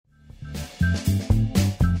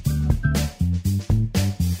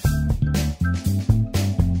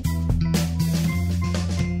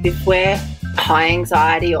If we're high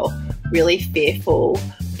anxiety or really fearful,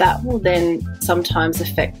 that will then sometimes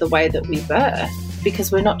affect the way that we birth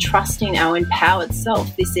because we're not trusting our empowered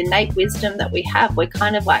self, this innate wisdom that we have. We're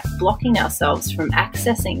kind of like blocking ourselves from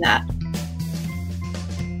accessing that.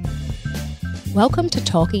 Welcome to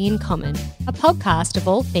Talking in Common, a podcast of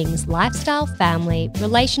all things lifestyle, family,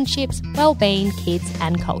 relationships, well-being, kids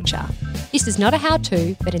and culture. This is not a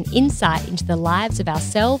how-to, but an insight into the lives of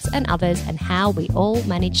ourselves and others and how we all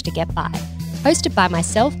manage to get by. Hosted by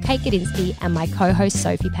myself, Kate Gadinsky, and my co-host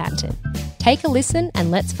Sophie Panton. Take a listen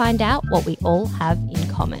and let's find out what we all have in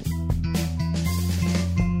common.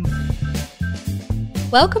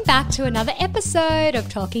 Welcome back to another episode of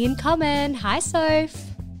Talking in Common. Hi, Soph.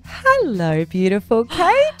 Hello, beautiful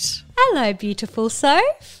Kate. Hello, beautiful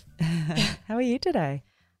Soph. How are you today?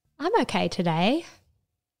 I'm okay today.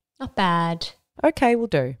 Not bad. Okay, we'll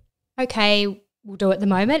do. Okay, we'll do at the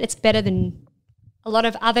moment. It's better than a lot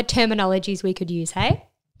of other terminologies we could use, hey?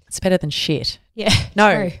 It's better than shit. Yeah.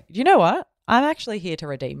 No, true. you know what? I'm actually here to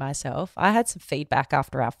redeem myself. I had some feedback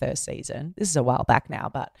after our first season. This is a while back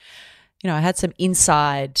now, but, I had some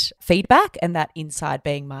inside feedback, and that inside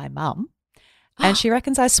being my mum. And she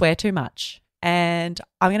reckons I swear too much. And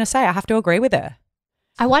I'm going to say I have to agree with her.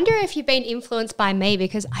 I wonder if you've been influenced by me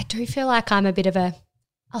because I do feel like I'm a bit of a,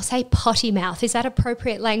 I'll say potty mouth. Is that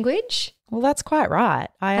appropriate language? Well, that's quite right.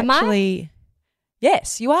 Am I?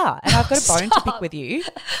 Yes, you are. And I've got a bone to pick with you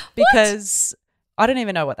because I don't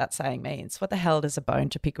even know what that saying means. What the hell does a bone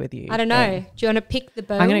to pick with you? I don't know. Do you want to pick the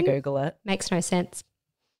bone? I'm going to Google it. Makes no sense.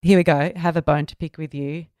 Here we go. Have a bone to pick with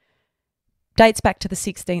you. Dates back to the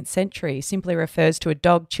 16th century, simply refers to a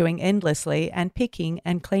dog chewing endlessly and picking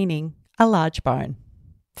and cleaning a large bone.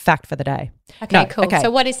 Fact for the day. Okay, cool. Okay.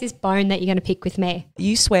 So what is this bone that you're going to pick with me?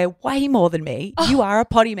 You swear way more than me. Oh. You are a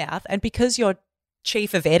potty mouth, and because you're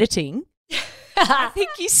chief of editing, I think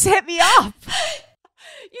you set me up.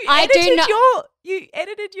 You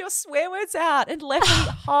edited your swear words out and left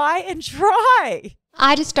me high and dry.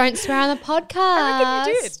 I just don't swear on the podcast. I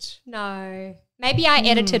reckon you did. No. Maybe I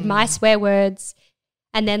edited my swear words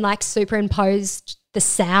and then like superimposed the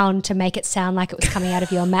sound to make it sound like it was coming out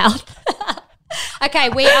of your mouth. Okay,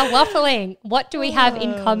 we are waffling. What do we have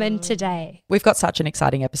in common today? We've got such an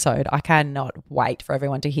exciting episode. I cannot wait for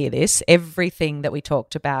everyone to hear this. Everything that we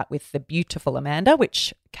talked about with the beautiful Amanda,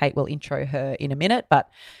 which Kate will intro her in a minute, but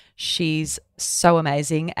she's so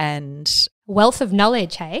amazing and wealth of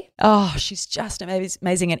knowledge, hey? Oh, she's just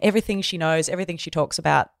amazing, and everything she knows, everything she talks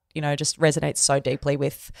about, just resonates so deeply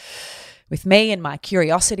with me and my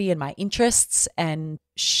curiosity and my interests. And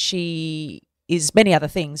she is many other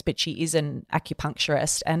things, but she is an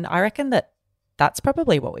acupuncturist. And I reckon that that's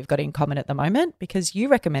probably what we've got in common at the moment because you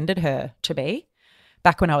recommended her to me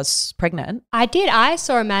back when I was pregnant. I did. I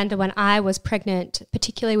saw Amanda when I was pregnant,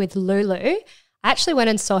 particularly with Lulu. I actually went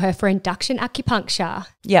and saw her for induction acupuncture.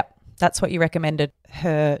 Yep. That's what you recommended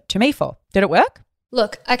her to me for. Did it work?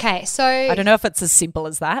 Look, okay, so I don't know if it's as simple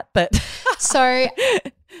as that, but so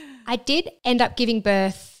I did end up giving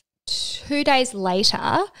birth 2 days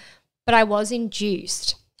later, but I was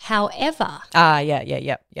induced. However,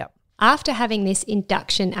 after having this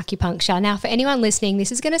induction acupuncture, now for anyone listening, this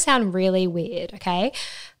is going to sound really weird, okay?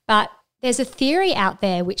 But there's a theory out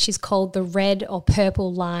there which is called the red or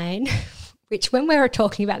purple line, which when we were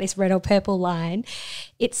talking about this red or purple line,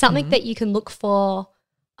 it's something that you can look for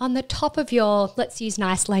on the top of your, let's use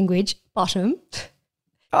nice language, bottom.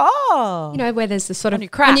 Oh. Where there's the sort of… On your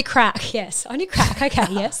crack. On your crack, yes. On your crack,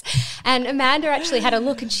 okay, yes. And Amanda actually had a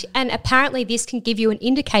look and apparently this can give you an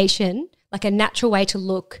indication, like a natural way to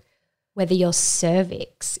look whether your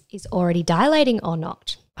cervix is already dilating or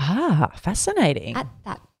not. Ah, fascinating. At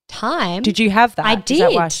that time. Did you have that? I did. Is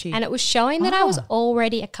that why and it was showing that I was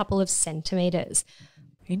already a couple of centimetres.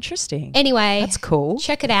 Interesting. Anyway, that's cool.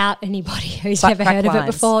 Check it out. Anybody who's never heard of it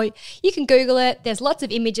before, you can Google it. There's lots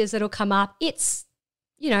of images that'll come up. It's,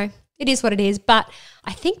 it is what it is. But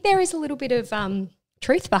I think there is a little bit of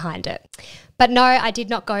truth behind it. But no, I did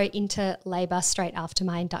not go into labour straight after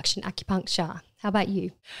my induction acupuncture. How about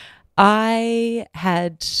you? I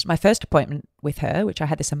had my first appointment with her, which I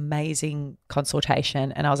had this amazing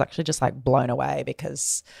consultation, and I was actually just like blown away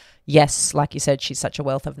because, yes, like you said, she's such a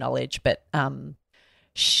wealth of knowledge, but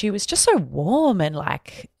she was just so warm and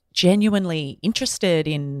like genuinely interested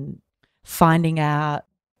in finding out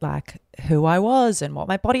like who I was and what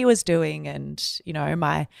my body was doing and,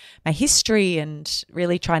 my history and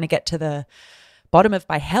really trying to get to the bottom of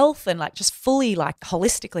my health and like just fully like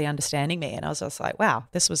holistically understanding me. And I was just like, wow,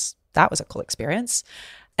 that was a cool experience.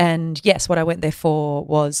 And yes, what I went there for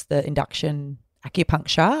was the induction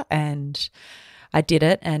acupuncture, and I did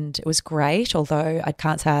it and it was great, although I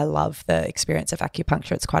can't say I love the experience of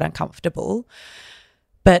acupuncture. It's quite uncomfortable.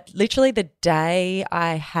 But literally the day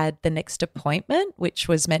I had the next appointment, which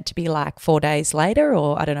was meant to be like 4 days later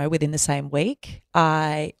or I don't know, within the same week,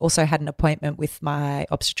 I also had an appointment with my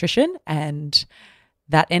obstetrician, and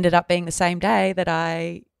that ended up being the same day that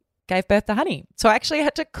I gave birth to Honey. So I actually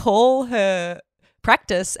had to call her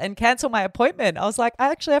practice and cancel my appointment. I was like,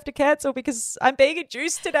 I actually have to cancel because I'm being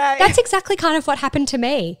induced today. That's exactly kind of what happened to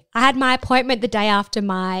me. I had my appointment the day after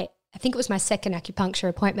I think it was my second acupuncture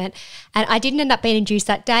appointment, and I didn't end up being induced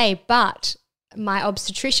that day, but my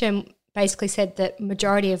obstetrician basically said that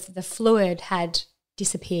majority of the fluid had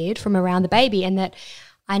disappeared from around the baby and that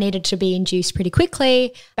I needed to be induced pretty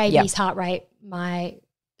quickly. Baby's heart rate, my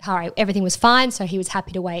heart rate, everything was fine, so he was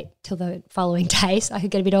happy to wait till the following day so I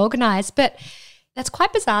could get a bit organised. But that's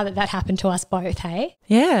quite bizarre that happened to us both, hey?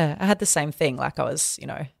 Yeah, I had the same thing. Like I was,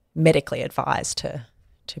 medically advised to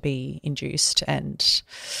be induced, and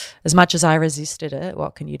as much as I resisted it,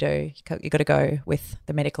 what can you do? You got to go with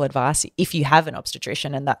the medical advice if you have an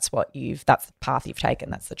obstetrician, and that's the path you've taken,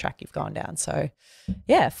 that's the track you've gone down. So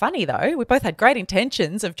yeah, funny though, we both had great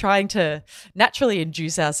intentions of trying to naturally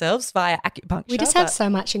induce ourselves via acupuncture. We just have so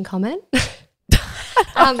much in common.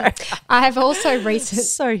 I have also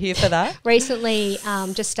so here for that. Recently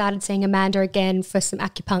just started seeing Amanda again for some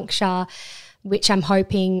acupuncture, which I'm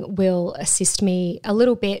hoping will assist me a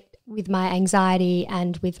little bit with my anxiety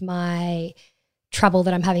and with my trouble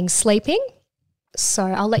that I'm having sleeping. So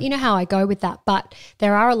I'll let you know how I go with that. But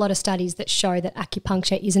there are a lot of studies that show that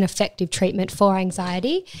acupuncture is an effective treatment for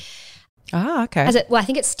anxiety. Ah, okay. I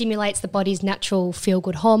think it stimulates the body's natural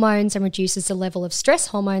feel-good hormones and reduces the level of stress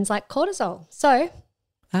hormones like cortisol. So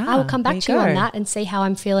I will come back to you on that and see how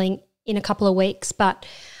I'm feeling in a couple of weeks. But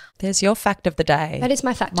there's your fact of the day. That is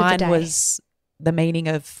my fact of the day. Mine was the meaning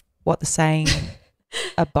of what the saying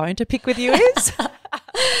a bone to pick with you is.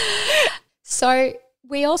 So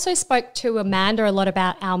we also spoke to Amanda a lot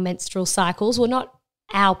about our menstrual cycles. Well, not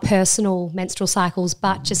our personal menstrual cycles,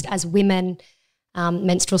 but just as women,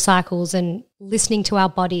 menstrual cycles and listening to our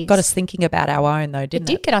bodies. Got us thinking about our own though, didn't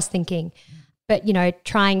it? It did get us thinking. But,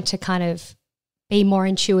 trying to kind of be more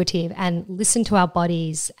intuitive and listen to our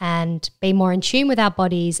bodies and be more in tune with our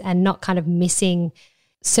bodies and not kind of missing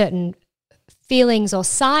certain feelings or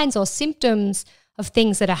signs or symptoms of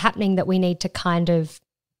things that are happening that we need to kind of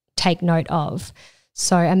take note of.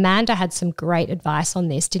 So Amanda had some great advice on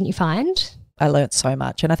this, didn't you find? I learnt so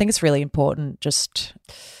much, and I think it's really important just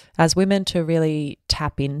as women to really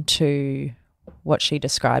tap into what she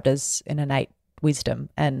described as an innate wisdom.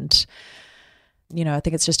 And, I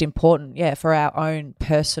think it's just important, for our own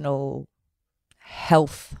personal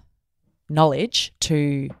health knowledge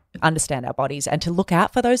to understand our bodies and to look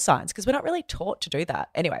out for those signs, because we're not really taught to do that.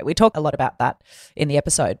 Anyway, we talk a lot about that in the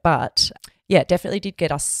episode, but it definitely did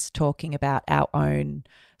get us talking about our own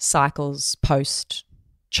cycles post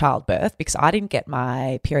childbirth, because I didn't get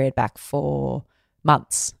my period back for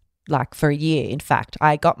months, like for a year. In fact,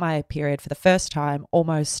 I got my period for the first time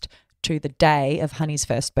almost to the day of Honey's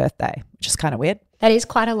first birthday, which is kind of weird. That is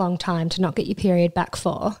quite a long time to not get your period back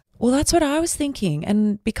for. Well, that's what I was thinking.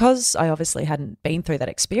 And because I obviously hadn't been through that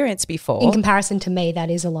experience before. In comparison to me, that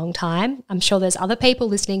is a long time. I'm sure there's other people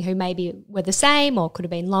listening who maybe were the same or could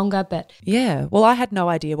have been longer, but. Yeah. Well, I had no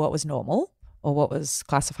idea what was normal or what was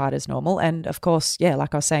classified as normal. And of course,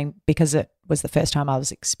 like I was saying, because it was the first time I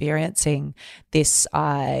was experiencing this,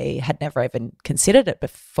 I had never even considered it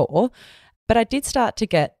before. But I did start to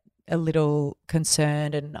get a little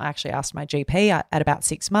concerned, and I actually asked my GP at about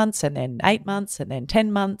 6 months and then 8 months and then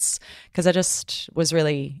 10 months because I just was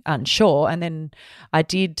really unsure. And then I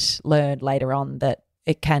did learn later on that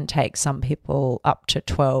it can take some people up to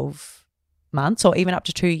 12 months or even up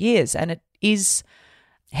to 2 years, and it is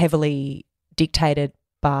heavily dictated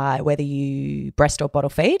by whether you breast or bottle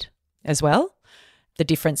feed as well. The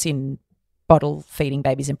difference in bottle feeding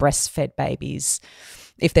babies and breastfed babies,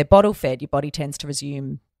 if they're bottle fed, your body tends to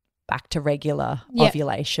resume back to regular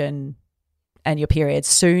ovulation and your period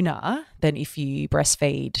sooner than if you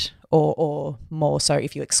breastfeed or more so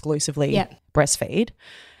if you exclusively breastfeed.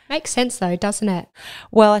 Makes sense though, doesn't it?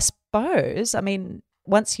 Well, I suppose,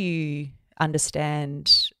 once you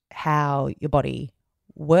understand how your body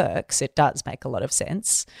works, it does make a lot of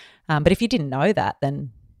sense. But if you didn't know that,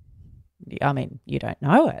 then, you don't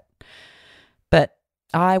know it. But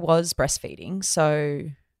I was breastfeeding, so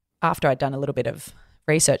after I'd done a little bit of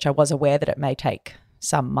research, I was aware that it may take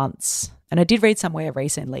some months. And I did read somewhere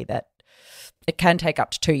recently that it can take up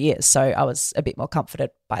to 2 years, so I was a bit more comforted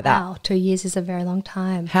by that. Wow, 2 years is a very long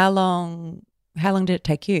time. How long did it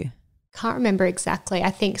take you? can't remember exactly.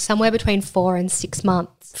 I think somewhere between 4 and 6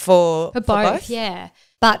 months. For both? Yeah.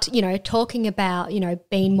 But, talking about,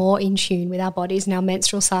 being more in tune with our bodies and our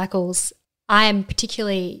menstrual cycles, I am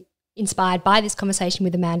particularly inspired by this conversation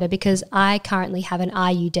with Amanda because I currently have an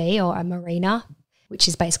IUD or a Mirena, which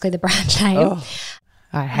is basically the brand name. Oh,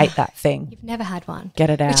 I hate that thing. You've never had one. Get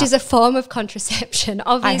it out. Which is a form of contraception,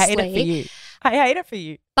 obviously. I hate it for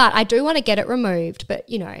you. But I do want to get it removed. But,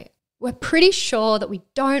 we're pretty sure that we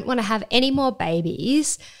don't want to have any more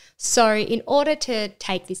babies. So in order to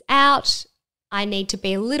take this out, I need to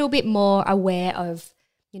be a little bit more aware of,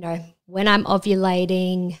 when I'm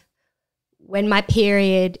ovulating, when my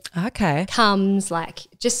period comes, like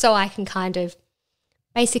just so I can kind of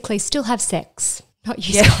basically still have sex, not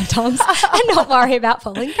use condoms and not worry about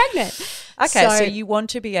falling pregnant. Okay, so you want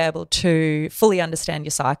to be able to fully understand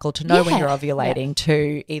your cycle, to know when you're ovulating,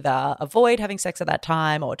 to either avoid having sex at that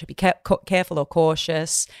time or to be careful or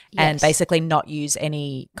cautious and basically not use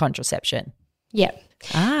any contraception. Yeah.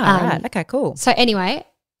 Right. Okay, cool. So anyway,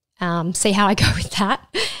 see how I go with that.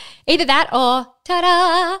 Either that or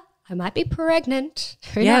ta-da, I might be pregnant.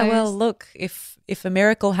 Who knows? Well, look, if a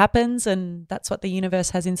miracle happens and that's what the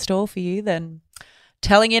universe has in store for you, then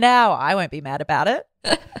telling you now, I won't be mad about it.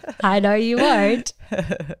 I know you won't.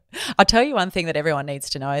 I'll tell you one thing that everyone needs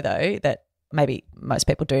to know, though, that maybe most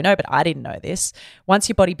people do know, but I didn't know this. Once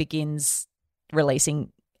your body begins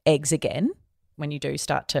releasing eggs again, when you do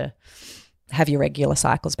start to have your regular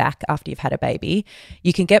cycles back after you've had a baby,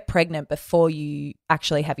 you can get pregnant before you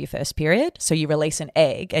actually have your first period. So you release an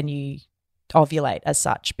egg and you ovulate as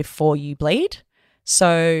such before you bleed.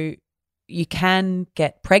 So you can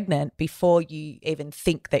get pregnant before you even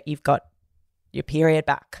think that you've got your period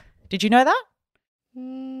back. Did you know that?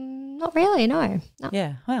 Not really, no.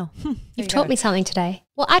 Yeah, well. You've taught me something today.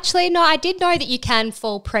 Well, actually, no, I did know that you can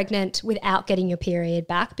fall pregnant without getting your period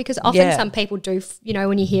back because often some people do,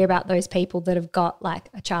 when you hear about those people that have got like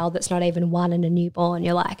a child that's not even one and a newborn,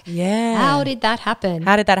 you're like, how did that happen?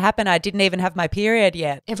 How did that happen? I didn't even have my period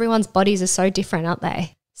yet. Everyone's bodies are so different, aren't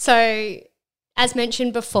they? So as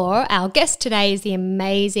mentioned before, our guest today is the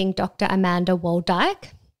amazing Dr. Amanda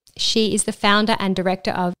Waldyke. She is the founder and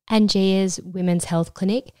director of Angea's Women's Health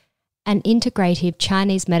Clinic, an integrative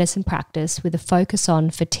Chinese medicine practice with a focus on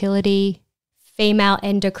fertility, female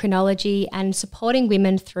endocrinology, and supporting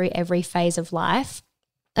women through every phase of life.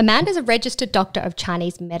 Amanda's a registered doctor of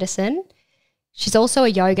Chinese medicine. She's also a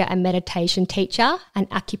yoga and meditation teacher, an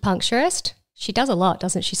acupuncturist. She does a lot,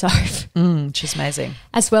 doesn't she, Soph? She's amazing.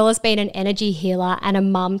 As well as being an energy healer and a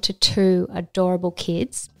mum to 2 adorable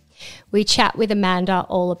kids. We chat with Amanda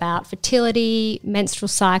all about fertility, menstrual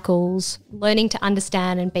cycles, learning to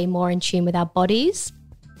understand and be more in tune with our bodies,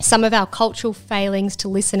 some of our cultural failings to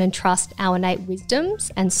listen and trust our innate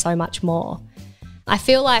wisdoms, and so much more. I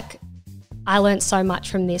feel like I learned so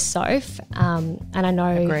much from this, Soph, and I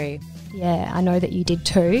know, agree. Yeah, I know that you did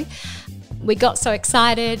too. We got so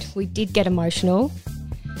excited. We did get emotional.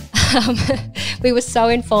 We were so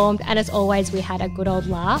informed, and as always, we had a good old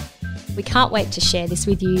laugh. We can't wait to share this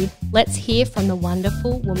with you. Let's hear from the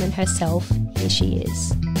wonderful woman herself. Here she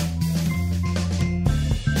is.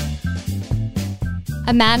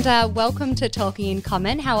 Amanda, welcome to Talking in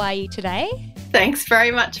Common. How are you today? Thanks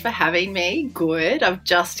very much for having me. Good. I've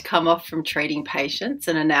just come off from treating patients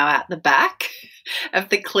and are now at the back of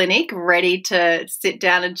the clinic ready to sit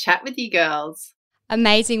down and chat with you girls.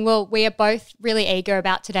 Amazing. Well, we are both really eager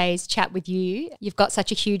about today's chat with you. You've got such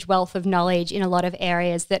a huge wealth of knowledge in a lot of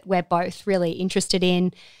areas that we're both really interested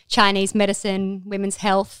in: Chinese medicine, women's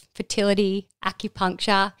health, fertility,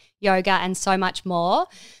 acupuncture, yoga, and so much more.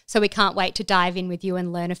 So we can't wait to dive in with you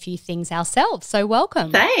and learn a few things ourselves. So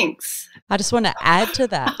welcome. Thanks. I just want to add to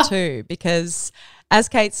that too, because as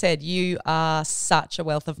Kate said, you are such a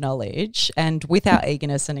wealth of knowledge, and with our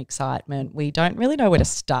eagerness and excitement, we don't really know where to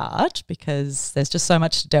start because there's just so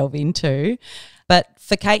much to delve into. But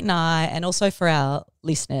for Kate and I, and also for our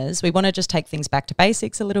listeners, we want to just take things back to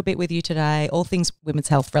basics a little bit with you today, all things women's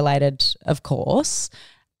health related, of course,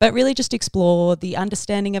 but really just explore the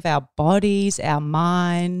understanding of our bodies, our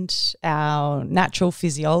mind, our natural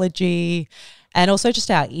physiology, and also just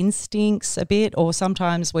our instincts a bit, or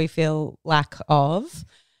sometimes we feel lack of.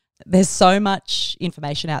 There's so much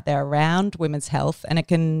information out there around women's health, and it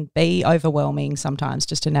can be overwhelming sometimes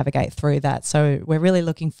just to navigate through that. So we're really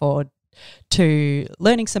looking forward to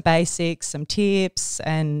learning some basics, some tips,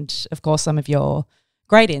 and of course some of your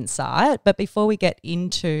great insight. But before we get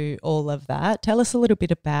into all of that, tell us a little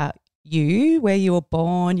bit about you, where you were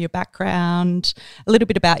born, your background, a little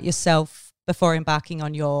bit about yourself before embarking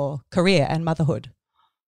on your career and motherhood.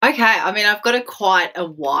 Okay, I mean, I've got quite a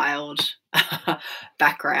wild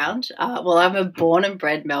background. Well, I'm a born and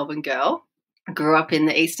bred Melbourne girl. I grew up in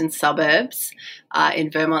the eastern suburbs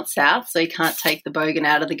in Vermont South, so you can't take the bogan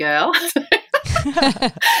out of the girl.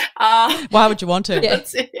 Why would you want to?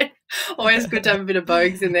 That's it. Always good to have a bit of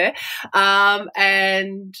bogues in there.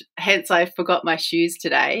 And hence I forgot my shoes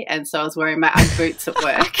today, and so I was wearing my Ugg boots at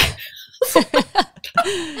work.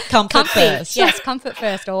 Comfort first. Yes, comfort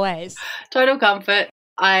first always. Total comfort.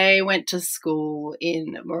 I went to school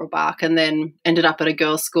in Mooroolbark and then ended up at a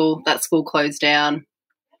girls' school. That school closed down.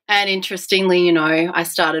 And interestingly, I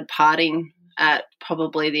started partying at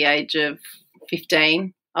probably the age of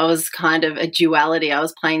 15. I was kind of a duality. I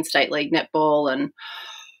was playing state league netball and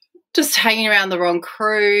just hanging around the wrong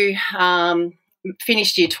crew.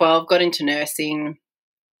 Finished year 12, got into nursing,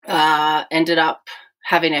 ended up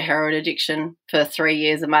having a heroin addiction for 3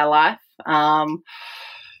 years of my life.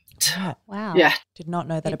 Wow. Yeah. Did not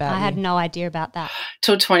know that about you. I had no idea about that.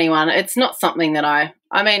 Till 21. It's not something that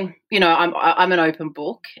I'm an open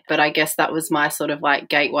book, but I guess that was my sort of like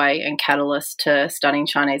gateway and catalyst to studying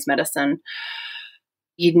Chinese medicine.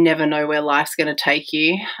 You'd never know where life's going to take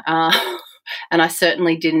you. And I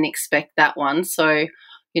certainly didn't expect that one. So, I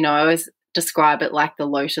always describe it like the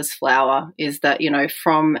lotus flower, is that,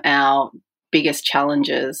 from our biggest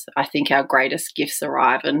challenges, I think our greatest gifts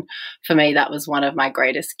arrive. And for me, that was one of my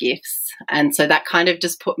greatest gifts. And so that kind of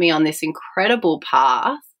just put me on this incredible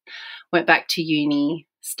path. Went back to uni,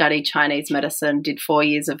 studied Chinese medicine, did 4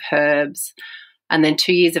 years of herbs, and then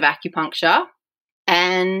 2 years of acupuncture,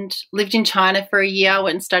 and lived in China for a year,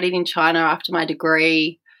 went and studied in China after my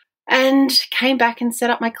degree, and came back and set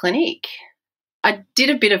up my clinic. I did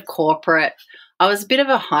a bit of corporate. I was a bit of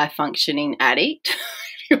a high-functioning addict.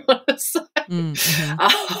 Mm-hmm.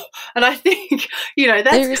 And I think,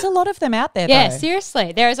 there is a lot of them out there. Yeah, though.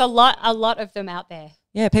 seriously, there is a lot of them out there.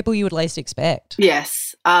 Yeah, people you would least expect.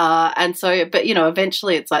 Yes, and so, but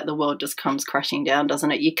eventually, it's like the world just comes crashing down,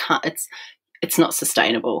 doesn't it? You can't. It's not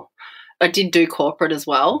sustainable. I did do corporate as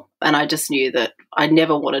well, and I just knew that I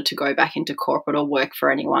never wanted to go back into corporate or work for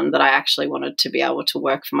anyone. That I actually wanted to be able to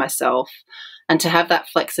work for myself and to have that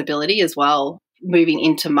flexibility as well, moving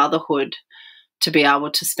into motherhood, to be able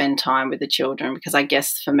to spend time with the children, because I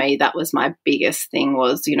guess for me that was my biggest thing,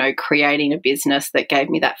 was, creating a business that gave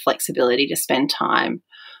me that flexibility to spend time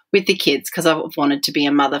with the kids, because I've wanted to be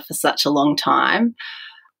a mother for such a long time.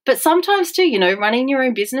 But sometimes too, running your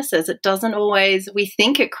own businesses, it doesn't always, we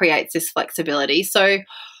think it creates this flexibility. So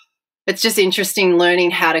it's just interesting learning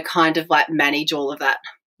how to kind of like manage all of that.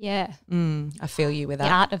 Yeah. I feel you with that.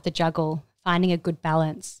 The art of the juggle. Finding a good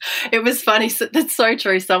balance. It was funny. That's so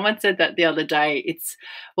true. Someone said that the other day.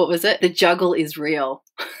 What was it? The juggle is real.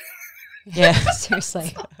 Yeah,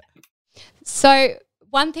 seriously. So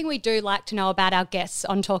one thing we do like to know about our guests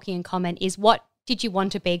on Talking in Common is, what did you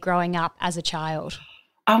want to be growing up as a child?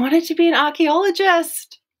 I wanted to be an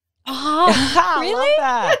archaeologist. Oh, really?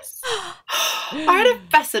 I love that. I had a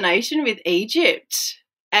fascination with Egypt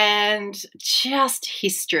and just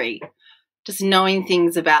history. Just knowing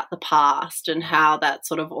things about the past and how that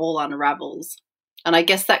sort of all unravels. And I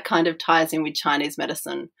guess that kind of ties in with Chinese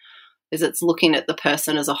medicine, is it's looking at the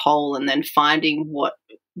person as a whole and then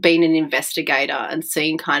being an investigator and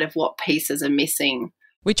seeing kind of what pieces are missing.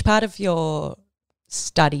 Which part of your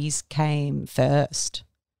studies came first?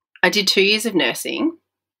 I did 2 years of nursing,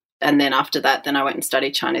 and then after that, I went and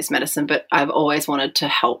studied Chinese medicine, but I've always wanted to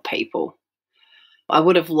help people. I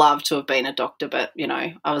would have loved to have been a doctor, but,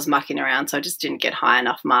 I was mucking around, so I just didn't get high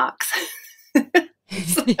enough marks.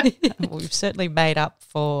 We've certainly made up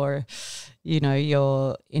for,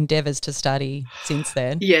 your endeavours to study since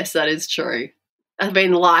then. Yes, that is true. I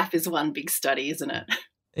mean, life is one big study, isn't it?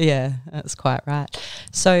 Yeah, that's quite right.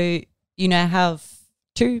 So, you now have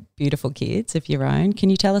 2 beautiful kids of your own. Can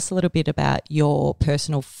you tell us a little bit about your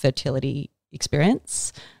personal fertility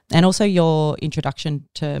experience and also your introduction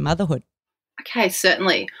to motherhood? Okay,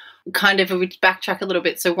 certainly. Kind of, we backtrack a little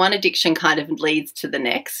bit. So one addiction kind of leads to the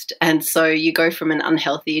next. And so you go from an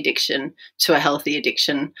unhealthy addiction to a healthy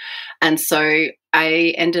addiction. And so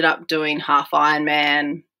I ended up doing half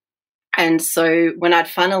Ironman. And so when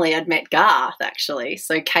I'd met Garth, actually.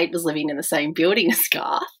 So Kate was living in the same building as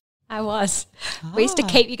Garth. I was. We used to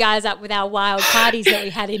keep you guys up with our wild parties that we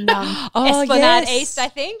had in Esplanade East, I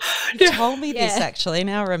think. You told me this, actually.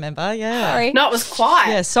 Now I remember. Yeah. Sorry. No, it was quiet.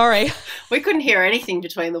 Yeah, sorry. We couldn't hear anything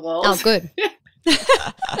between the walls. Oh, good.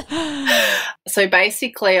 So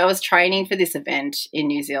basically I was training for this event in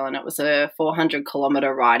New Zealand. It was a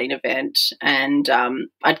 400-kilometre riding event, and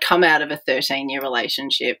I'd come out of a 13-year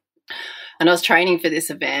relationship. And I was training for this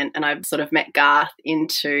event, and I sort of met Garth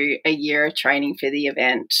into a year of training for the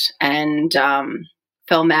event, and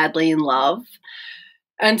fell madly in love.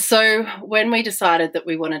 And so when we decided that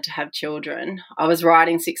we wanted to have children, I was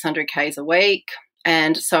riding 600 Ks a week.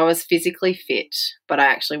 And so I was physically fit, but I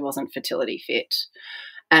actually wasn't fertility fit.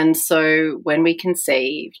 And so when we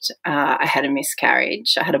conceived, I had a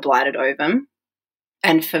miscarriage. I had a blighted ovum.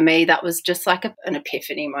 And for me, that was just like an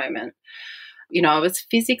epiphany moment. You know, I was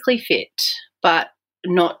physically fit, but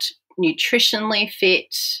not nutritionally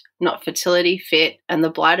fit, not fertility fit. And the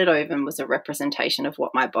blighted ovum was a representation of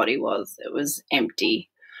what my body was. It was empty.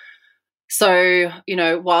 So, you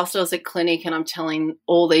know, whilst I was at clinic and I'm telling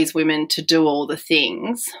all these women to do all the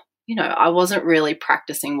things, you know, I wasn't really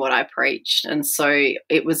practicing what I preached. And so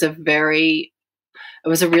it was a really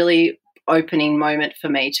opening moment for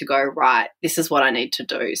me to go, right, this is what I need to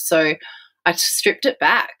do. So I stripped it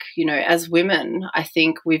back. You know, as women, I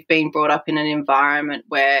think we've been brought up in an environment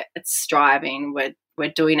where it's striving,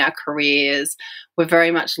 we're doing our careers, we're very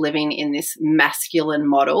much living in this masculine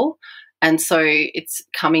model. And so it's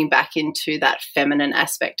coming back into that feminine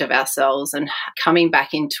aspect of ourselves and coming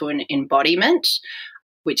back into an embodiment,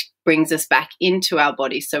 which brings us back into our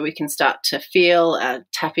body so we can start to feel,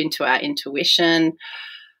 tap into our intuition.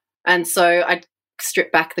 And so I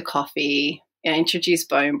stripped back the coffee, I introduced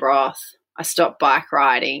bone broth, I stopped bike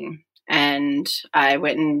riding, and I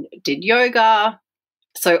went and did yoga.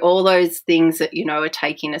 So all those things that, you know, are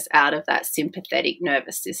taking us out of that sympathetic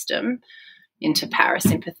nervous system into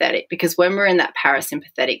parasympathetic, because when we're in that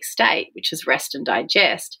parasympathetic state, which is rest and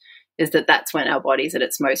digest, that's when our body's at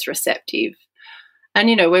its most receptive. And,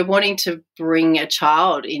 you know, we're wanting to bring a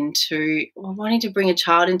child into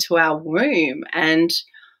our womb, and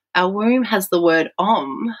our womb has the word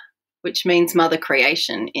Om, which means mother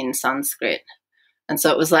creation in Sanskrit. And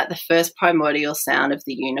so it was like the first primordial sound of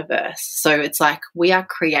the universe. So it's like we are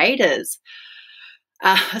creators.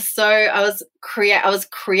 So I was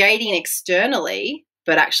creating externally,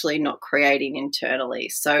 but actually not creating internally.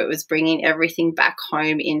 So it was bringing everything back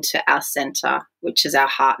home into our center, which is our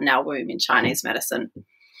heart and our womb in Chinese medicine.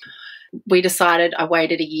 We decided, I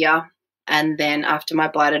waited a year, and then after my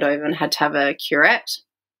blighted ovum, had to have a curette.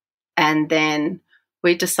 And then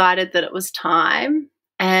we decided that it was time,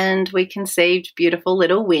 and we conceived beautiful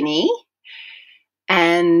little Winnie.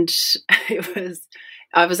 And I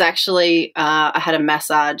had a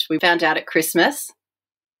massage. We found out at Christmas,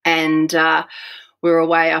 and we were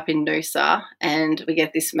away up in Noosa, and we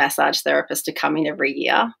get this massage therapist to come in every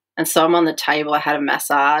year. And so I'm on the table, I had a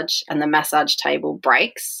massage, and the massage table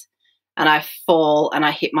breaks, and I fall and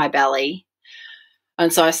I hit my belly.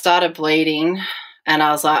 And so I started bleeding, and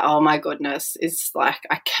I was like, oh my goodness, it's like,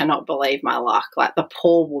 I cannot believe my luck. Like the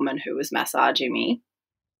poor woman who was massaging me.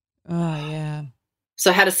 Oh, yeah.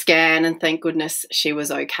 So I had a scan, and thank goodness she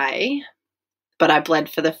was okay. But I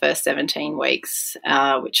bled for the first 17 weeks,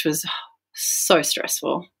 which was so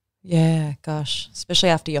stressful. Yeah, gosh, especially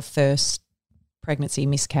after your first pregnancy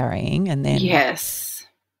miscarrying, and then. Yes.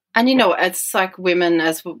 And, you know, it's like women,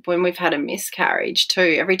 when we've had a miscarriage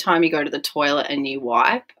too, every time you go to the toilet and you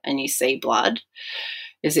wipe and you see blood,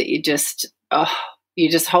 is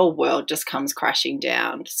that whole world just comes crashing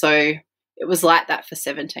down. So it was like that for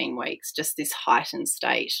 17 weeks, just this heightened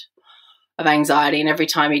state of anxiety. And every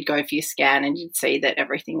time you'd go for your scan and you'd see that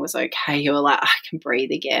everything was okay, you were like, I can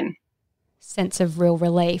breathe again. Sense of real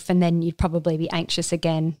relief, and then you'd probably be anxious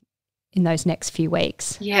again in those next few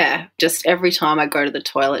weeks. Yeah, just every time I go to the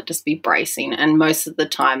toilet, just be bracing. And most of the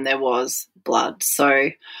time there was blood. So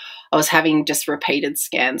I was having just repeated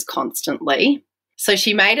scans constantly. So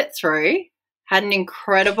she made it through, had an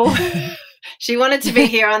incredible – she wanted to be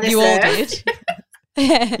here on this earth. You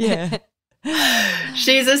all did. Yeah.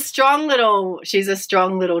 She's a strong little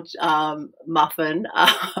muffin,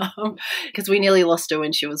 because we nearly lost her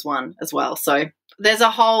when she was 1 as well. So there's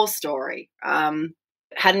a whole story.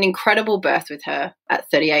 Had an incredible birth with her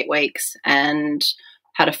at 38 weeks and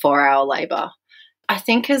had a 4-hour labour. I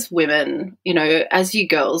think as women, you know, as you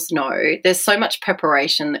girls know, there's so much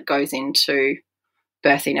preparation that goes into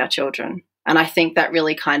birthing our children. And I think that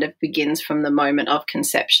really kind of begins from the moment of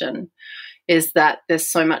conception, is that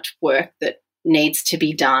there's so much work that needs to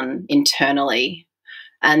be done internally.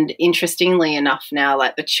 And interestingly enough now,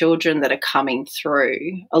 like the children that are coming through,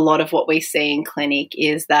 a lot of what we see in clinic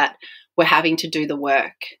is that we're having to do the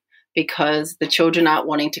work because the children aren't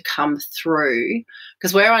wanting to come through,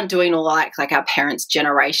 because we're undoing all like our parents'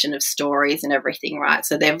 generation of stories and everything, right?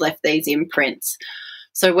 So they've left these imprints.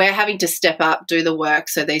 So we're having to step up, do the work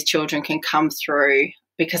so these children can come through,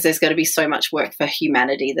 because there's going to be so much work for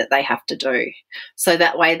humanity that they have to do. So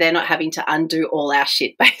that way they're not having to undo all our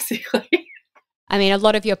shit, basically. I mean, a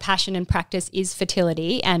lot of your passion and practice is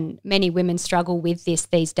fertility, and many women struggle with this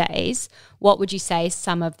these days. What would you say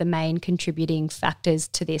some of the main contributing factors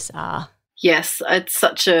to this are? Yes, it's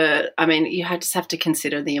you just have to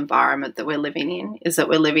consider the environment that we're living in, is that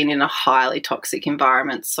we're living in a highly toxic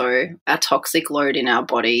environment. So our toxic load in our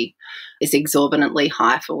body is exorbitantly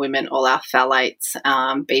high for women. All our phthalates,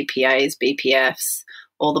 BPAs, BPFs,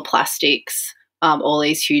 all the plastics, all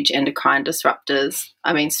these huge endocrine disruptors.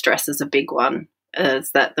 I mean, stress is a big one.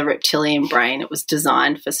 Is that the reptilian brain, it was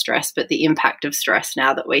designed for stress, but the impact of stress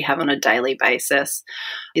now that we have on a daily basis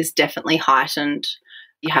is definitely heightened.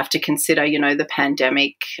 You have to consider, the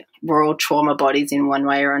pandemic, we're all trauma bodies in one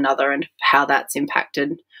way or another, and how that's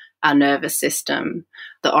impacted our nervous system.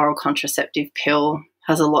 The oral contraceptive pill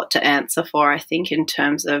has a lot to answer for, I think, in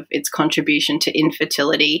terms of its contribution to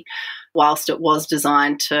infertility. Whilst it was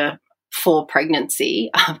designed for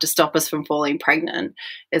pregnancy, to stop us from falling pregnant,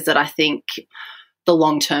 is that I think the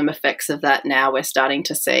long-term effects of that now we're starting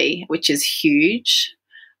to see, which is huge.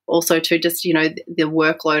 Also to just, the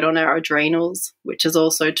workload on our adrenals, which is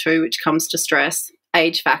also too, which comes to stress.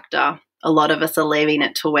 Age factor. A lot of us are leaving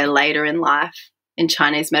it till we're later in life. In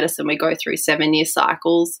Chinese medicine, we go through 7-year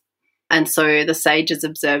cycles. And so the sages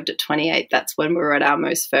observed at 28, that's when we were at our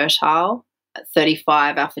most fertile. At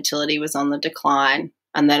 35, our fertility was on the decline.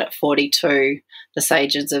 And then at 42, the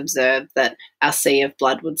sages observed that our sea of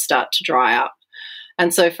blood would start to dry up.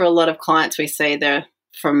 And so for a lot of clients, we see they're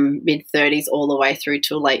from mid-30s all the way through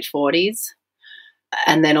to late 40s.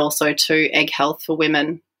 And then also to egg health for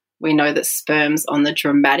women. We know that sperm's on the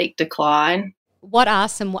dramatic decline. What are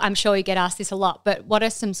some, I'm sure you get asked this a lot, but what are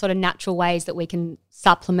some sort of natural ways that we can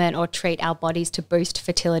supplement or treat our bodies to boost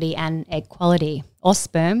fertility and egg quality or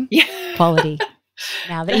sperm quality?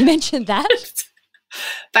 Now that you mentioned that.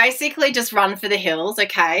 Basically just run for the hills,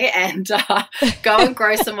 okay, and go and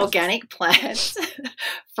grow some organic plants,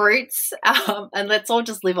 fruits, and let's all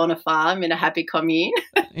just live on a farm in a happy commune.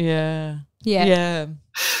 Yeah. Here.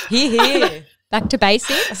 Back to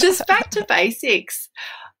basics. Just back to basics.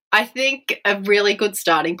 I think a really good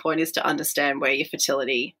starting point is to understand where your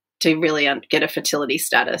fertility, to really get a fertility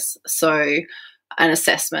status. So an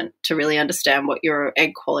assessment to really understand what your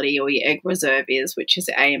egg quality or your egg reserve is, which is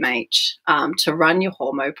AMH, to run your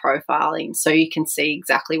hormone profiling so you can see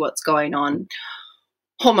exactly what's going on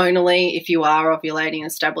hormonally if you are ovulating,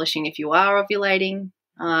 establishing if you are ovulating.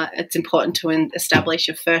 It's important to establish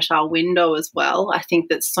a fertile window as well. I think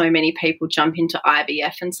that so many people jump into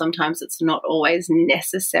IVF and sometimes it's not always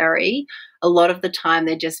necessary. A lot of the time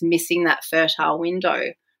they're just missing that fertile window.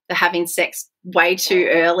 They're having sex way too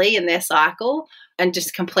early in their cycle and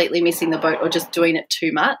just completely missing the boat or just doing it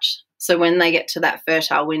too much. So when they get to that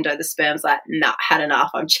fertile window, the sperm's like, nah, had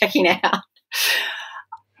enough, I'm checking out.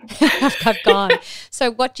 I've gone.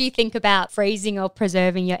 So what do you think about freezing or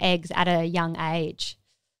preserving your eggs at a young age?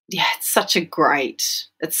 Yeah, it's such a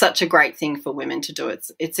great thing for women to do.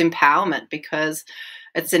 It's empowerment because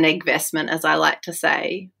it's an egg investment, as I like to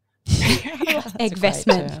say. Egg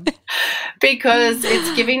investment. Because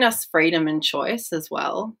it's giving us freedom and choice as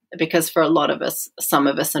well, because for a lot of us, some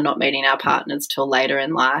of us are not meeting our partners till later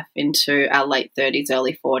in life, into our late 30s,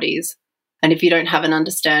 early 40s. And if you don't have an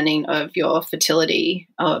understanding of your fertility,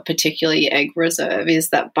 particularly your egg reserve, is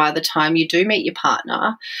that by the time you do meet your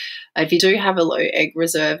partner, if you do have a low egg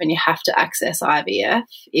reserve and you have to access IVF,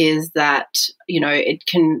 is that, it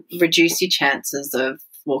can reduce your chances of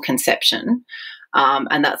conception.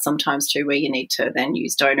 And that's sometimes too where you need to then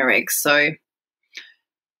use donor eggs. So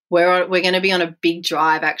we're going to be on a big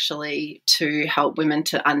drive actually to help women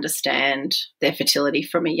to understand their fertility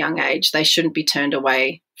from a young age. They shouldn't be turned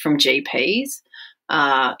away from GPs.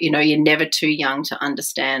 You're never too young to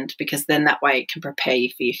understand, because then that way it can prepare you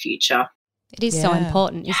for your future. It is so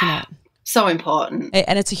important, isn't it? So important.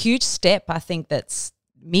 And it's a huge step, I think, that's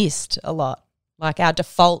missed a lot. Like our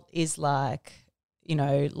default is like,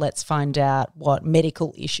 let's find out what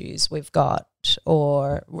medical issues we've got,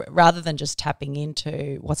 or rather than just tapping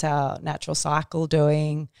into what's our natural cycle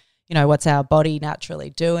doing, what's our body naturally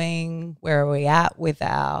doing, where are we at with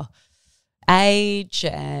our age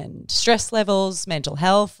and stress levels, mental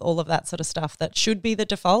health, all of that sort of stuff that should be the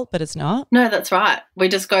default, but it's not. No, that's right. We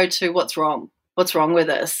just go to what's wrong with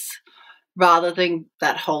us, rather than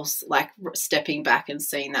that whole stepping back and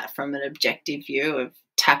seeing that from an objective view of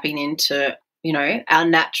tapping into our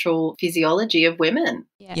natural physiology of women.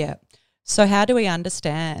 Yeah. So how do we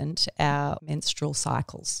understand our menstrual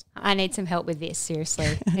cycles? I need some help with this,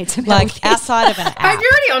 seriously. I need some help with outside of an app. Have you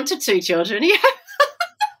already onto 2 children? Yeah.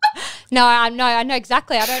 No, I know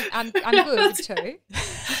exactly. I'm good with 2.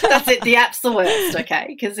 That's it. The app's the worst, okay?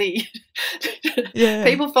 Because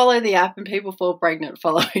people follow the app and people fall pregnant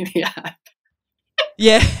following the app.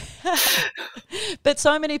 Yeah. But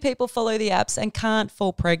so many people follow the apps and can't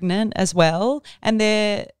fall pregnant as well, and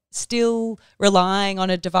they're still relying on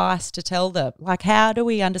a device to tell them. Like, how do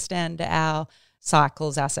we understand our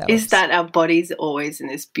cycles ourselves? Is that our body's always in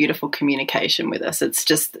this beautiful communication with us. It's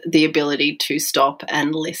just the ability to stop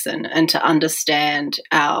and listen and to understand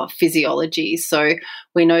our physiology. So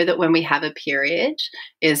we know that when we have a period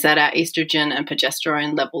is that our estrogen and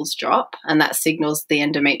progesterone levels drop, and that signals the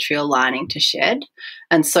endometrial lining to shed.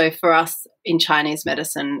 And so for us in Chinese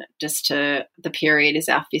medicine, the period is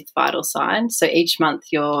our 5th vital sign. So each month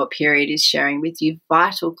your period is sharing with you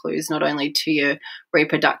vital clues, not only to your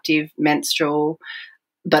reproductive, menstrual,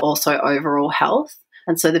 but also overall health.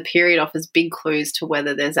 And so the period offers big clues to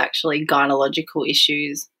whether there's actually gynecological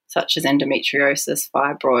issues such as endometriosis,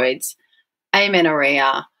 fibroids,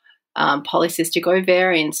 amenorrhea, polycystic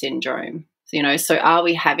ovarian syndrome. So are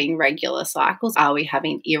we having regular cycles? Are we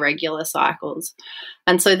having irregular cycles?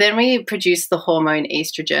 And so then we produce the hormone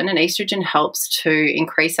estrogen, and estrogen helps to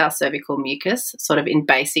increase our cervical mucus, sort of in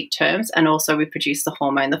basic terms. And also we produce the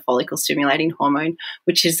hormone, the follicle-stimulating hormone,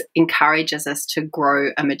 which encourages us to grow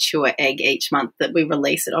a mature egg each month that we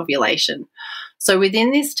release at ovulation. So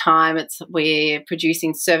within this time, we're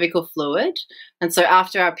producing cervical fluid. And so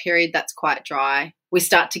after our period, that's quite dry. We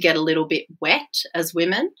start to get a little bit wet as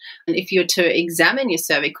women. And if you were to examine your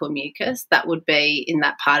cervical mucus, that would be in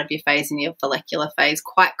that part of your phase, in your follicular phase,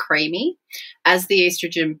 quite creamy. As the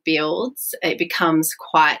estrogen builds, it becomes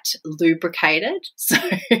quite lubricated. So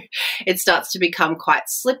it starts to become quite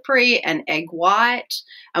slippery and egg white.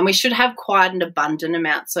 And we should have quite an abundant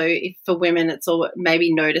amount. So if for women, it's all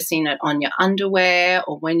maybe noticing it on your underwear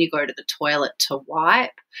or when you go to the toilet to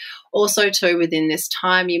wipe. Also, too, within this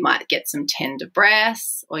time, you might get some tender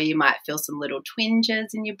breasts, or you might feel some little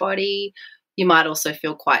twinges in your body. You might also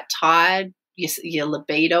feel quite tired. Your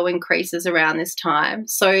libido increases around this time.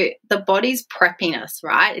 So the body's prepping us,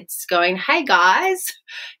 right? It's going, hey, guys,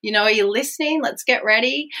 are you listening? Let's get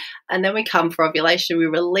ready. And then we come for ovulation. We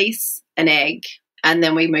release an egg, and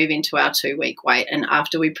then we move into our 2-week wait. And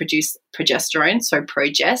after we produce progesterone, so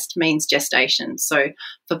progest means gestation, so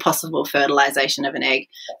for possible fertilization of an egg.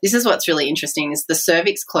 This is what's really interesting is the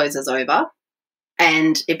cervix closes over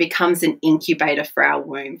and it becomes an incubator for our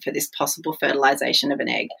womb for this possible fertilization of an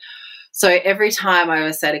egg. So every time I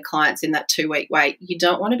always say to clients in that 2-week wait, you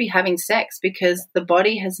don't want to be having sex because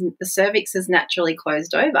the cervix has naturally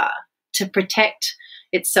closed over to protect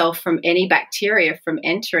itself from any bacteria from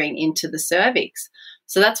entering into the cervix.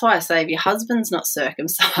 So that's why I say if your husband's not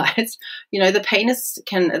circumcised, the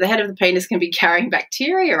head of the penis can be carrying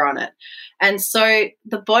bacteria on it. And so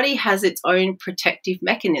the body has its own protective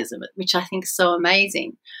mechanism, which I think is so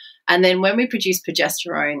amazing. And then when we produce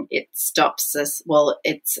progesterone, it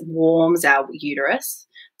warms our uterus,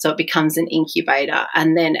 so it becomes an incubator,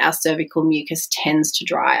 and then our cervical mucus tends to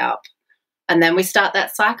dry up. And then we start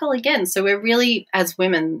that cycle again. So we're really, as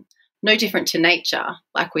women, no different to nature,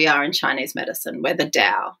 like we are in Chinese medicine. We're the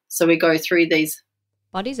Tao. So we go through these.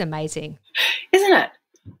 Body's amazing. Isn't it?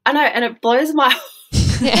 I know, and it blows my...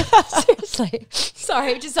 Yeah, seriously.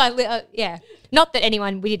 Sorry, just yeah. Not that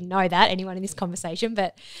we didn't know that, anyone in this conversation,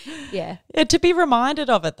 but yeah. To be reminded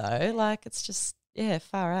of it though, like it's just,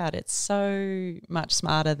 far out. It's so much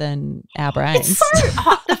smarter than our brains. It's so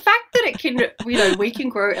the fact that it can, we can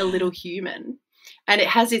grow a little human and it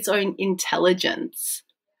has its own intelligence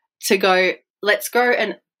to go, let's grow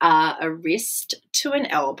a wrist to an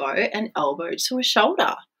elbow to a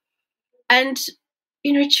shoulder. And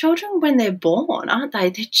children, when they're born, aren't they?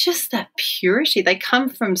 They're just that purity. They come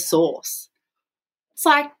from source. It's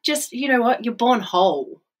like just, you're born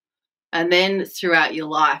whole. And then throughout your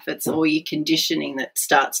life, it's all your conditioning that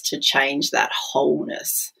starts to change that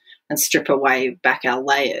wholeness and strip away back our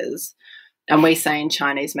layers. And we say in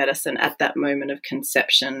Chinese medicine at that moment of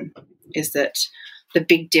conception is that the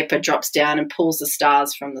Big Dipper drops down and pulls the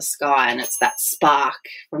stars from the sky, and it's that spark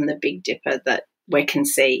from the Big Dipper that we're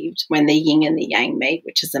conceived when the yin and the yang meet,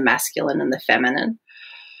 which is the masculine and the feminine.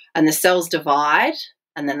 And the cells divide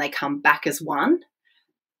and then they come back as one.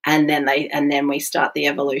 And then we start the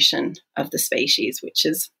evolution of the species, which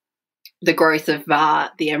is the growth of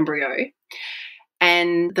the embryo.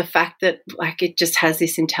 And the fact that it just has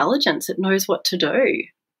this intelligence, it knows what to do.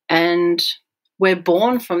 And we're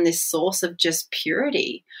born from this source of just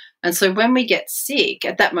purity. And so when we get sick,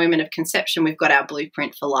 at that moment of conception, we've got our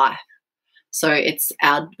blueprint for life. So it's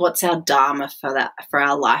what's our dharma for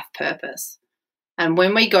our life purpose. And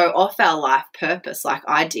when we go off our life purpose, like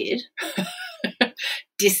I did,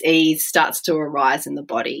 dis-ease starts to arise in the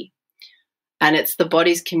body. And it's the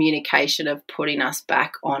body's communication of putting us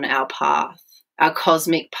back on our path, our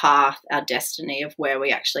cosmic path, our destiny of where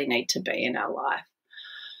we actually need to be in our life.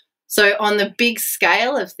 So on the big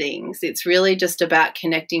scale of things, it's really just about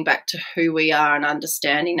connecting back to who we are and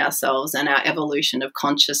understanding ourselves and our evolution of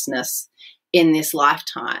consciousness in this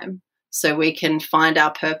lifetime so we can find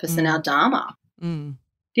our purpose and our dharma.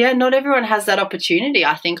 Yeah, not everyone has that opportunity,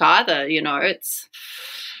 I think, either. You know, it's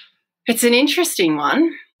an interesting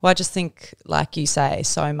one. Well, I just think, like you say,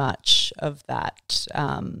 so much of that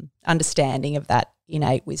understanding of that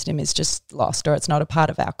innate wisdom is just lost, or it's not a part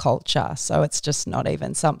of our culture. So it's just not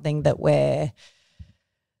even something that we're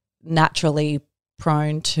naturally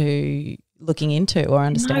prone to looking into or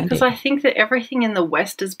understanding. No, because I think that everything in the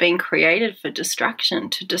West has been created for distraction,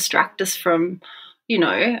 to distract us from, you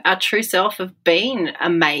know, our true self of being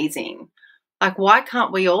amazing. Like, why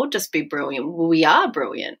can't we all just be brilliant? Well, we are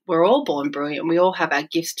brilliant. We're all born brilliant. We all have our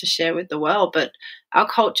gifts to share with the world, but our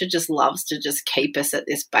culture just loves to just keep us at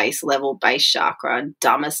this base level, base chakra, and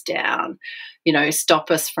dumb us down, you know,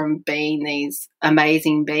 stop us from being these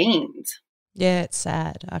amazing beings. Yeah, it's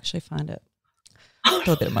sad. I actually find it a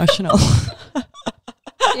little bit emotional.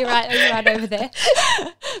 You're right over there.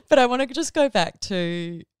 But I want to just go back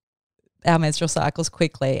to our menstrual cycles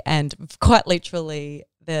quickly, and quite literally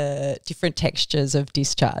the different textures of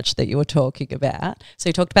discharge that you were talking about. So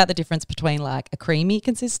you talked about the difference between like a creamy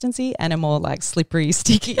consistency and a more like slippery,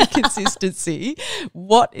 sticky consistency.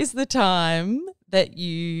 What is the time that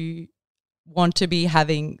you want to be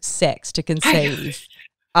having sex to conceive?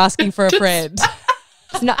 Asking for a friend.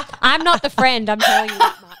 I'm not the friend, I'm telling you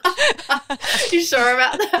that much. You sure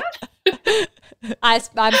about that? I'm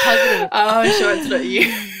positive. Oh, I'm sure it's not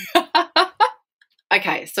you.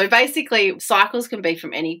 Okay, so basically cycles can be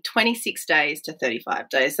from any 26 days to 35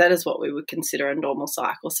 days. That is what we would consider a normal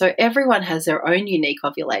cycle. So everyone has their own unique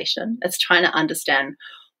ovulation. It's trying to understand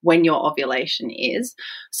when your ovulation is.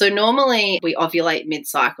 So normally we ovulate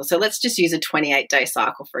mid-cycle. So let's just use a 28-day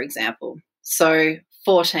cycle, for example. So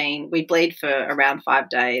 14, we bleed for around 5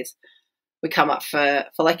 days. We come up for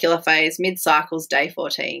follicular phase, mid-cycle's day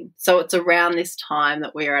 14. So it's around this time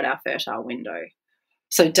that we're at our fertile window.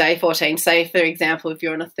 So day 14, say, for example, if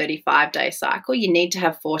you're on a 35-day cycle, you need to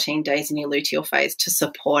have 14 days in your luteal phase to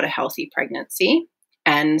support a healthy pregnancy.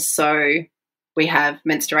 And so we have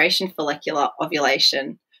menstruation, follicular,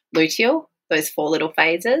 ovulation, luteal, those 4 little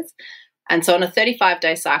phases. And so on a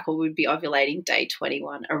 35-day cycle, we'd be ovulating day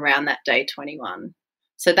 21, around that day 21.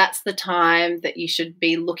 So that's the time that you should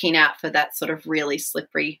be looking out for that sort of really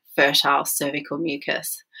slippery, fertile cervical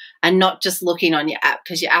mucus, and not just looking on your app,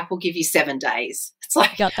 because your app will give you 7 days. It's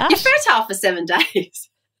like you're fertile for 7 days.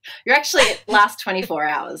 You're actually at last 24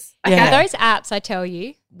 hours. Okay? Yeah, those apps, I tell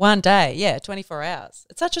you. 1 day, 24 hours.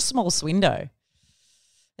 It's such a small window.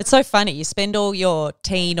 It's so funny. You spend all your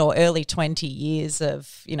teen or early 20 years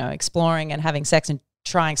of, you know, exploring and having sex and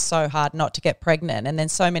trying so hard not to get pregnant, and then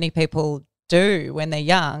so many people do when they're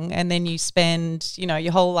young, and then you spend, you know,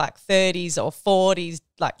 your whole like 30s or 40s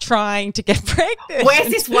like trying to get pregnant. Where's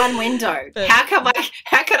this one window? How can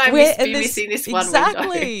I be missing this one window?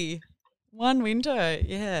 Exactly. One window,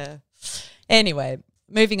 yeah. Anyway,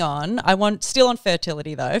 moving on. I want, still on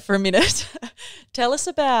fertility though for a minute. Tell us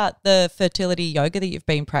about the fertility yoga that you've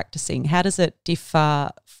been practicing. How does it differ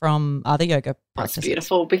from other yoga practices? That's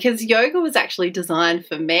beautiful, because yoga was actually designed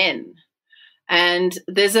for men. And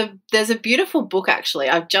there's a beautiful book, actually.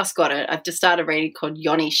 I've just got it. I've just started reading, called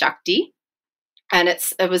Yoni Shakti. And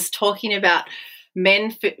it was talking about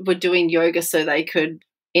men were doing yoga so they could,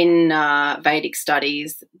 in Vedic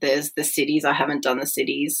studies, there's the siddhis. I haven't done the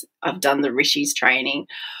siddhis. I've done the rishis training.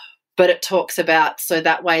 But it talks about so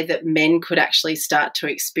that way that men could actually start to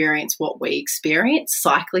experience what we experience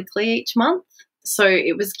cyclically each month. So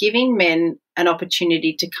it was giving men an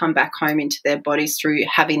opportunity to come back home into their bodies through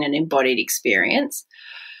having an embodied experience.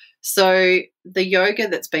 So the yoga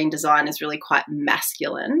that's been designed is really quite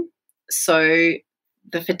masculine. So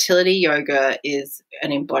the fertility yoga is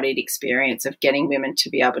an embodied experience of getting women to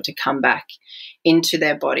be able to come back into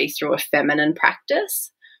their body through a feminine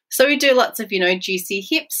practice. So we do lots of, you know, juicy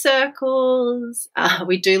hip circles.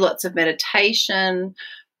 We do lots of meditation,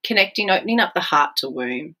 connecting, opening up the heart to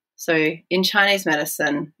womb. So in Chinese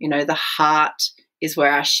medicine, you know, the heart is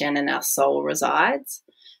where our Shen and our soul resides,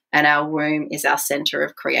 and our womb is our center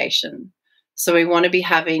of creation. So we want to be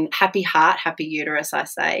having happy heart, happy uterus, I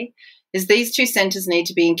say, is these two centers need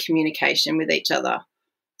to be in communication with each other.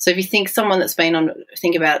 So if you think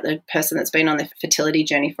think about the person that's been on their fertility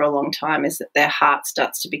journey for a long time, is that their heart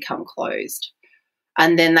starts to become closed.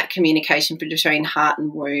 And then that communication between heart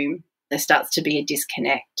and womb there starts to be a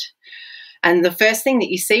disconnect. And the first thing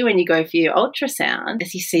that you see when you go for your ultrasound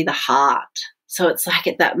is you see the heart. So it's like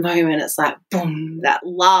at that moment, it's like, boom, that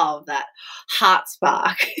love, that heart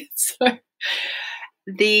spark. So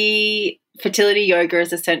the fertility yoga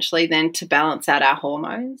is essentially then to balance out our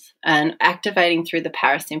hormones and activating through the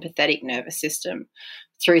parasympathetic nervous system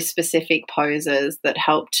through specific poses that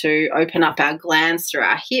help to open up our glands through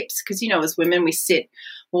our hips. Because, you know, as women, we sit,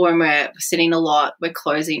 when we're sitting a lot, we're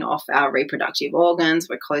closing off our reproductive organs,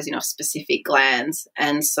 we're closing off specific glands.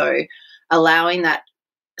 And so allowing that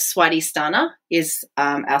Swadhisthana is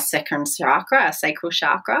our second chakra, our sacral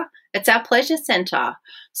chakra. It's our pleasure center.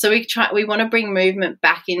 So we want to bring movement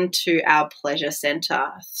back into our pleasure center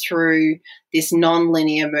through this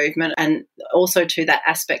non-linear movement, and also to that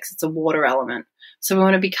aspect, it's a water element. So we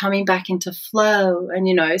want to be coming back into flow. And,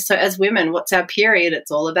 you know, so as women, what's our period?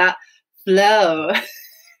 It's all about flow.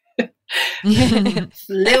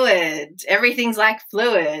 Fluid. Everything's like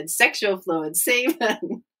fluid, sexual fluid,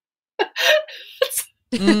 semen.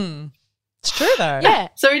 It's true though. Yeah.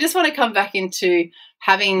 So we just want to come back into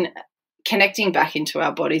connecting back into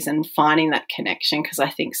our bodies and finding that connection, because I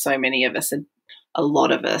think so many of us, a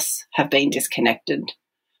lot of us, have been disconnected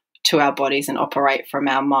to our bodies and operate from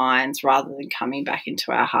our minds rather than coming back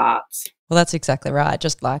into our hearts. Well, that's exactly right.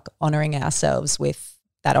 Just like honouring ourselves with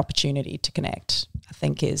that opportunity to connect, I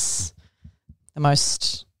think, is the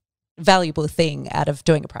most valuable thing out of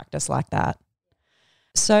doing a practice like that.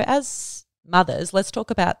 So as mothers, let's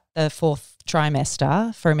talk about the fourth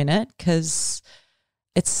trimester for a minute, because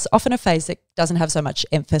it's often a phase that doesn't have so much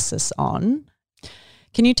emphasis on.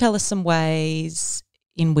 Can you tell us some ways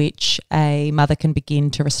in which a mother can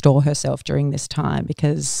begin to restore herself during this time?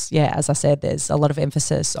 Because, yeah, as I said, there's a lot of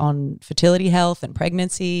emphasis on fertility health and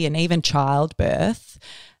pregnancy and even childbirth.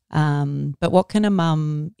 But what can a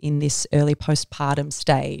mum in this early postpartum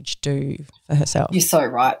stage do for herself? You're so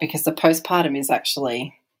right, because the postpartum is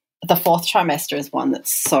actually, the fourth trimester is one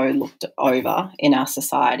that's so looked over in our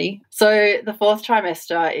society. So the fourth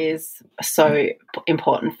trimester is so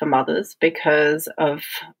important for mothers because of,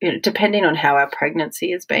 you know, depending on how our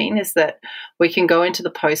pregnancy has been, is that we can go into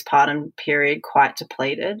the postpartum period quite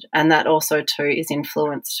depleted, and that also too is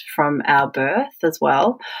influenced from our birth as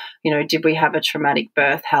well. You know, did we have a traumatic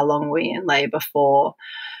birth? How long were we in labour for?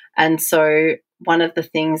 And so one of the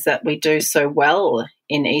things that we do so well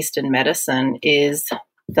in Eastern medicine is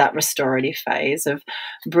that restorative phase of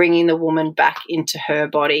bringing the woman back into her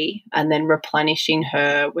body and then replenishing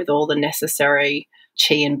her with all the necessary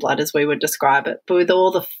chi and blood, as we would describe it, but with all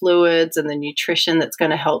the fluids and the nutrition that's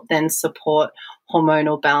going to help then support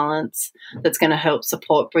hormonal balance, that's going to help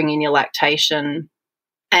support bringing your lactation.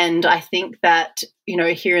 And I think that, you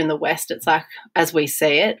know, here in the West, it's like, as we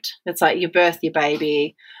see it, it's like you birth your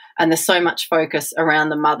baby, and there's so much focus around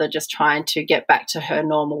the mother just trying to get back to her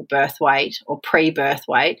normal birth weight or pre-birth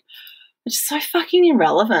weight, which is so fucking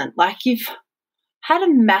irrelevant. Like, you've had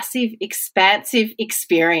a massive, expansive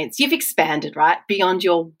experience. You've expanded, right, beyond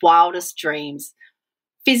your wildest dreams,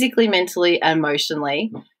 physically, mentally, and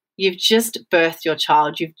emotionally. You've just birthed your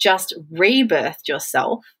child. You've just rebirthed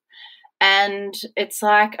yourself. And it's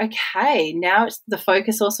like, okay, now the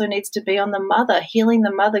focus also needs to be on the mother, healing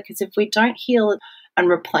the mother, because if we don't heal and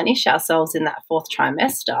replenish ourselves in that fourth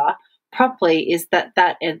trimester properly, is that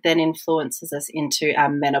it then influences us into our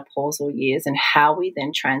menopausal years and how we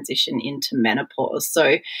then transition into menopause.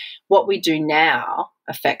 So what we do now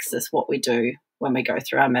affects us what we do when we go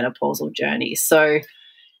through our menopausal journey. So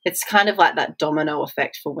it's kind of like that domino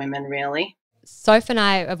effect for women, really. Soph and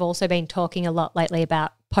I have also been talking a lot lately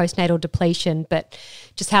about postnatal depletion, but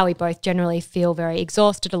just how we both generally feel very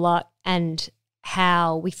exhausted a lot, and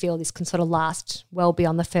how we feel this can sort of last well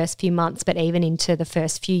beyond the first few months, but even into the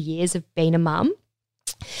first few years of being a mum.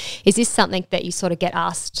 Is this something that you sort of get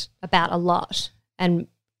asked about a lot? And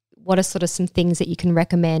what are sort of some things that you can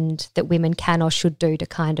recommend that women can or should do to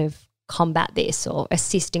kind of combat this or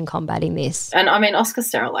assist in combating this? And I mean, Oscar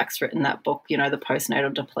Serralak's written that book, you know, The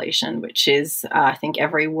Postnatal Depletion, which is I think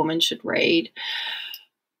every woman should read.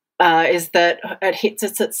 Is that it hits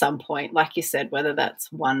us at some point, like you said, whether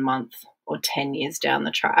that's 1 month or 10 years down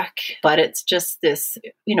the track. But it's just this,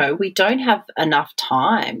 you know, we don't have enough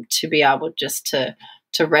time to be able just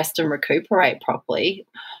to rest and recuperate properly.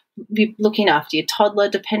 Be looking after your toddler,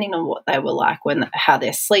 depending on what they were like, how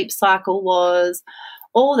their sleep cycle was,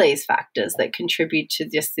 all these factors that contribute to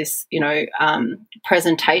just this, you know,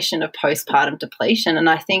 presentation of postpartum depletion. And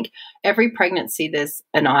I think every pregnancy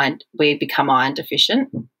we become iron deficient.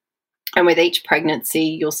 And with each pregnancy,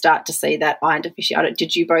 you'll start to see that iron deficiency.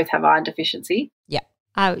 Did you both have iron deficiency? Yeah.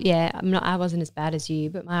 I wasn't as bad as you,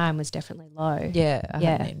 but my iron was definitely low. Yeah. I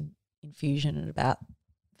had infusion at about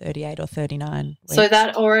 38 or 39 weeks. So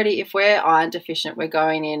that already, if we're iron deficient, we're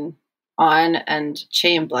going in. Iron and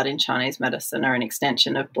qi and blood in Chinese medicine are an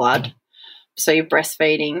extension of blood. So you're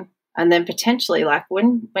breastfeeding, and then potentially, like,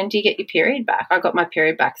 when do you get your period back? I got my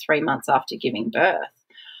period back 3 months after giving birth.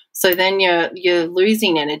 So then you're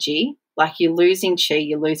losing energy, like you're losing qi,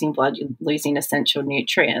 you're losing blood, you're losing essential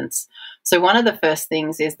nutrients. So one of the first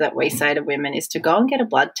things is that we say to women is to go and get a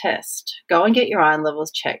blood test. Go and get your iron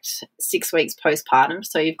levels checked 6 weeks postpartum,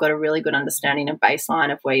 so you've got a really good understanding and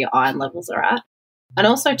baseline of where your iron levels are at. And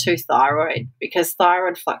also to thyroid, because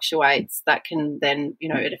thyroid fluctuates. That can then,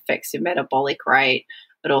 it affects your metabolic rate.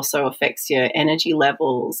 It also affects your energy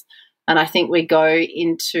levels. And I think we go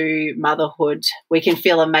into motherhood, we can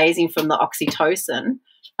feel amazing from the oxytocin.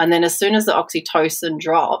 And then as soon as the oxytocin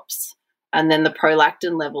drops and then the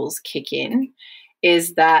prolactin levels kick in,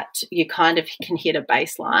 is that you kind of can hit a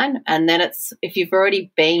baseline. And then if you've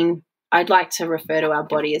already been, I'd like to refer to our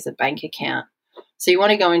body as a bank account. So you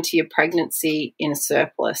want to go into your pregnancy in a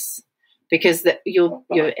surplus, because your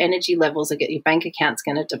energy levels, your bank account's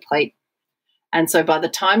going to deplete. And so by the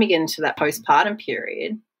time you get into that postpartum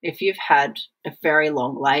period, if you've had a very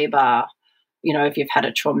long labour, if you've had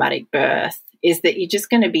a traumatic birth, is that you're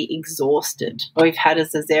just going to be exhausted. Or you've had a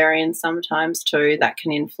cesarean sometimes too, that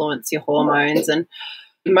can influence your hormones. And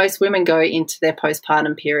most women go into their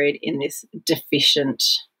postpartum period in this deficit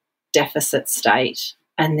state.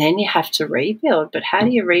 And then you have to rebuild. But how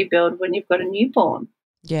do you rebuild when you've got a newborn?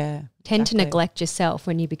 Yeah. Tend to neglect yourself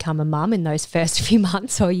when you become a mum in those first few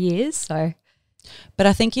months or years. So, but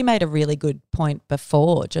I think you made a really good point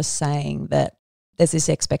before, just saying that there's this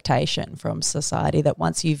expectation from society that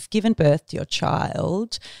once you've given birth to your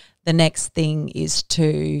child, the next thing is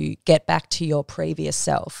to get back to your previous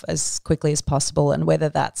self as quickly as possible. And whether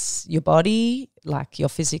that's your body, like your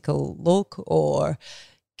physical look, or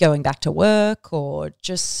going back to work, or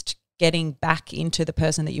just getting back into the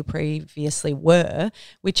person that you previously were,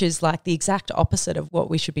 which is like the exact opposite of what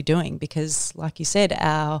we should be doing, because like you said,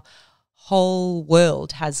 our whole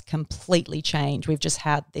world has completely changed. We've just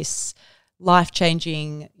had this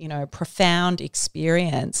life-changing, profound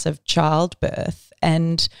experience of childbirth,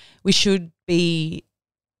 and we should be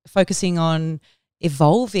focusing on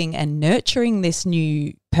evolving and nurturing this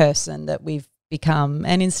new person that we've become.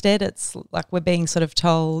 And instead it's like we're being sort of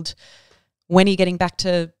told, when are you getting back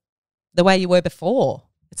to the way you were before?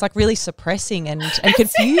 It's like really suppressing and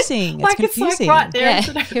confusing. It's confusing. It's like right there.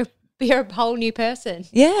 Yeah. You're a whole new person.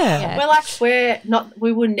 Yeah.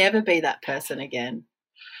 We will never be that person again.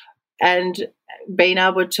 And being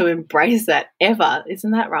able to embrace that ever,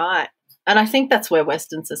 isn't that right? And I think that's where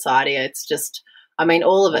Western society, it's just,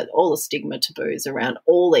 all of it, all the stigma taboos around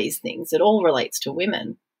all these things, it all relates to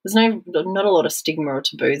women. There's not a lot of stigma or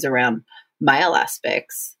taboos around male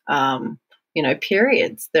aspects.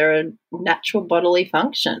 Periods, they're a natural bodily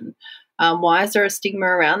function. Why is there a stigma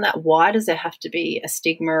around that? Why does there have to be a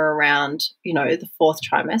stigma around, the fourth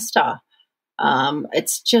trimester?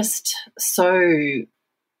 It's just so,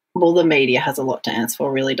 well, the media has a lot to answer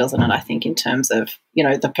for, really, doesn't it? I think in terms of,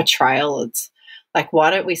 the portrayal, it's like, why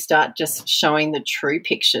don't we start just showing the true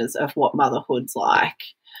pictures of what motherhood's like?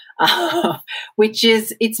 Which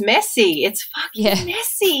is, it's messy. It's fucking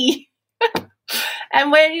messy.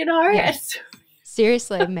 And when, it's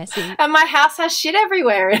seriously messy. And my house has shit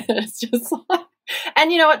everywhere. It's just like,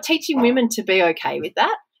 and you know what? Teaching women to be okay with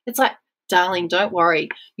that. It's like, darling, don't worry.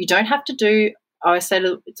 You don't have to do, I always say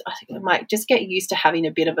to, I'm like, just get used to having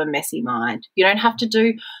a bit of a messy mind. You don't have to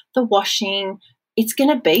do the washing. It's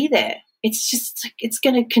going to be there. It's just, it's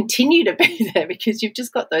going to continue to be there because you've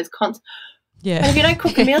just got those Yeah. And if you don't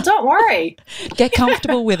cook a meal, don't worry. Get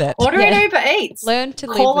comfortable with it. Order an Uber Eats. Learn to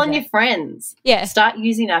call live with on it. your friends. Yeah. Start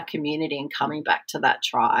using our community and coming back to that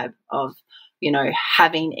tribe of,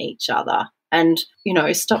 having each other. And,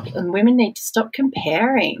 stop. And women need to stop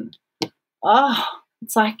comparing. Oh,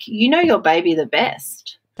 it's like, your baby the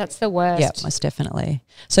best. That's the worst. Yeah, most definitely.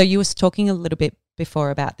 So you were talking a little bit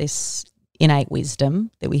before about this innate wisdom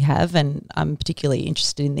that we have, and I'm particularly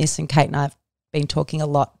interested in this, and Kate and I have been talking a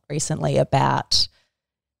lot recently about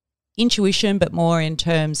intuition, but more in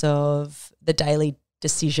terms of the daily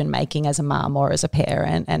decision making as a mum or as a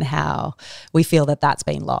parent, and how we feel that that's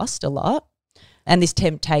been lost a lot. And this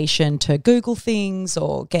temptation to Google things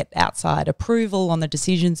or get outside approval on the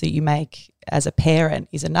decisions that you make as a parent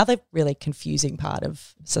is another really confusing part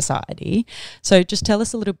of society. So just tell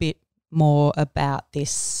us a little bit more about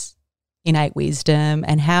this innate wisdom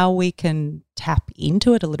and how we can tap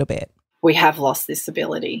into it a little bit. We have lost this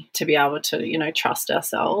ability to be able to, trust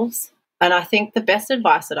ourselves. And I think the best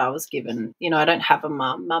advice that I was given, I don't have a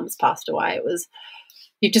mum. Mum's passed away. It was,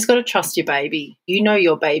 You've just got to trust your baby. You know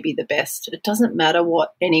your baby the best. It doesn't matter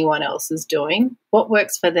what anyone else is doing. What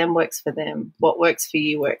works for them works for them. What works for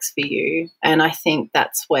you works for you. And I think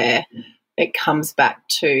that's where it comes back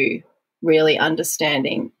to really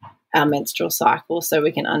understanding our menstrual cycle so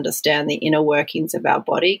we can understand the inner workings of our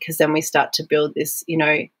body, because then we start to build this,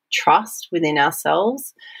 trust within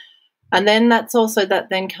ourselves. And then that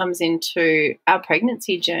then comes into our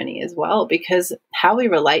pregnancy journey as well, because how we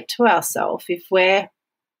relate to ourselves, if we're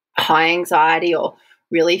high anxiety or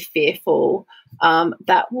really fearful,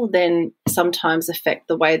 that will then sometimes affect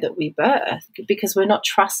the way that we birth, because we're not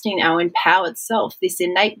trusting our empowered self, this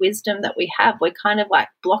innate wisdom that we have. We're kind of like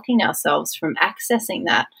blocking ourselves from accessing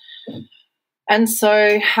that. And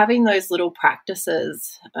so having those little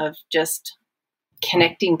practices of just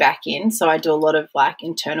connecting back in. So I do a lot of like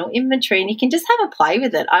internal inventory, and you can just have a play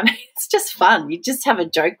with it. I mean, it's just fun. You just have a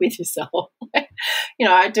joke with yourself.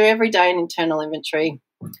 I do every day an internal inventory.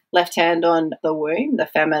 Left hand on the womb, the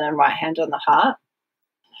feminine, right hand on the heart.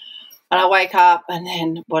 And I wake up, and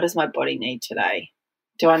then what does my body need today?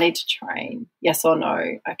 Do I need to train? Yes or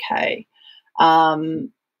no? Okay.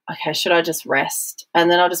 Okay, should I just rest?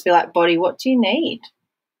 And then I'll just be like, body, what do you need?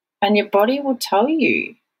 And your body will tell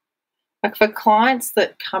you. Like for clients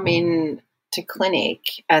that come in to clinic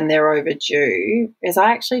and they're overdue, is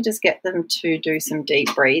I actually just get them to do some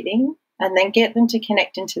deep breathing and then get them to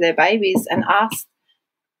connect into their babies and ask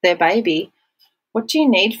their baby, what do you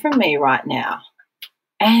need from me right now?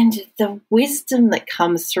 And the wisdom that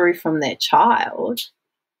comes through from their child,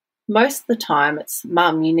 most of the time it's,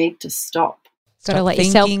 Mum, you need to stop. Got to let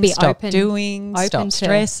yourself be stop open, stop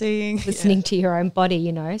stressing, listening to your own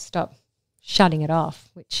body, stop shutting it off,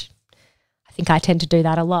 which I think I tend to do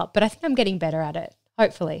that a lot, but I think I'm getting better at it,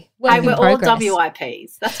 hopefully. We're all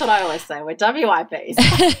WIPs. That's what I always say. We're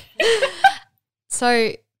WIPs.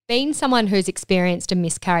 So being someone who's experienced a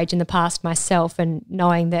miscarriage in the past myself, and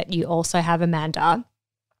knowing that you also have, Amanda,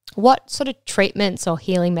 what sort of treatments or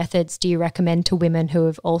healing methods do you recommend to women who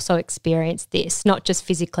have also experienced this, not just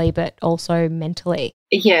physically but also mentally?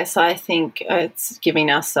 Yes, I think it's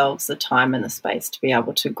giving ourselves the time and the space to be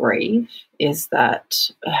able to grieve. Is that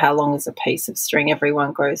how long is a piece of string?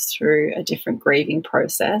 Everyone goes through a different grieving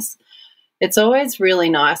process. It's always really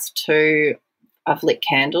nice I've lit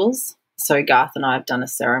candles. So Garth and I have done a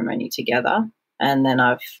ceremony together, and then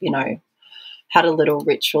I've, had a little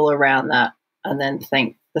ritual around that, and then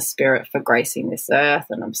thank the spirit for gracing this earth,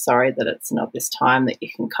 and I'm sorry that it's not this time that you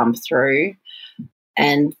can come through,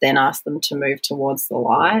 and then ask them to move towards the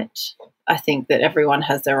light. I think that everyone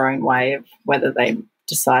has their own way of whether they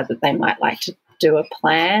decide that they might like to do a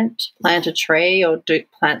plant a tree, or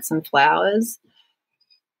plant some flowers,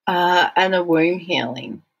 and a womb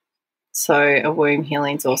healing. So a womb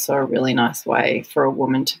healing is also a really nice way for a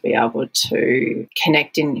woman to be able to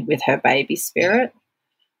connect in with her baby spirit.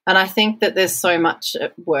 And I think that there's so much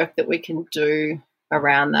work that we can do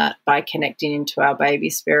around that by connecting into our baby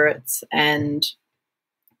spirits and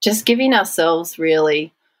just giving ourselves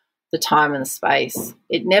really the time and the space.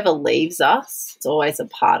 It never leaves us. It's always a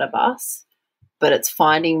part of us, but it's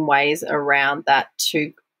finding ways around that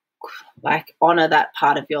to like honor that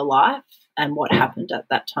part of your life and what happened at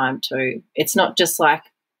that time too. It's not just like,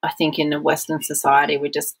 I think in a Western society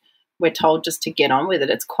we're told just to get on with it.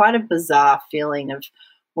 It's quite a bizarre feeling of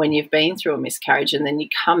when you've been through a miscarriage and then you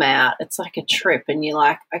come out, it's like a trip, and you're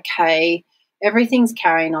like, okay, everything's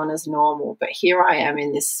carrying on as normal, but here I am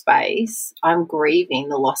in this space. I'm grieving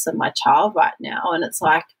the loss of my child right now, and it's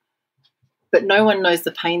like, but no one knows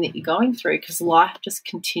the pain that you're going through because life just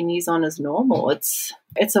continues on as normal. It's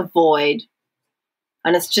a void.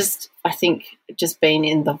 And it's just, I think, just being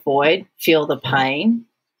in the void, feel the pain,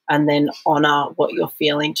 and then honour what you're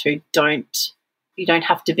feeling too. You don't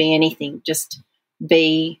have to be anything. Just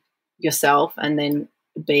be yourself, and then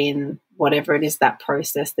be in whatever it is, that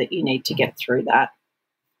process that you need to get through that.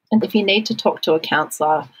 And if you need to talk to a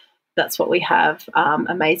counsellor, that's what we have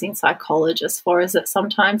amazing psychologists for, is that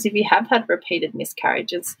sometimes if you have had repeated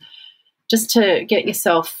miscarriages, just to get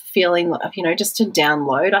yourself feeling, just to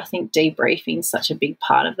download. I think debriefing is such a big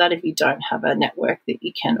part of that. If you don't have a network that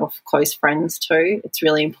you can, or close friends too, it's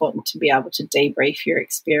really important to be able to debrief your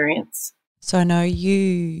experience. So I know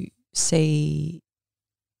you see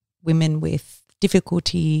women with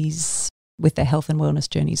difficulties with their health and wellness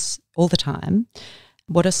journeys all the time.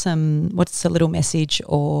 What's a little message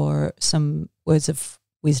or some words of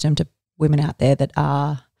wisdom to women out there that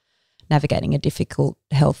are navigating a difficult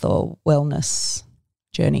health or wellness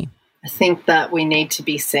journey? I think that we need to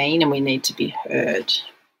be seen and we need to be heard.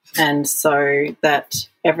 And so that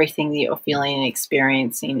everything that you're feeling and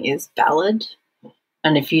experiencing is valid,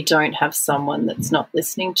 And if you don't have someone that's not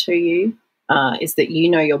listening to you, is that you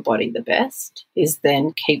know your body the best, is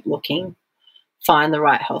then keep looking. Find the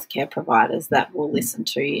right healthcare providers that will listen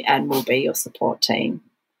to you and will be your support team.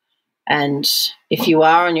 And if you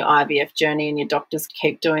are on your IVF journey and your doctors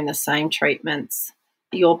keep doing the same treatments,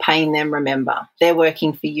 you're paying them, remember. They're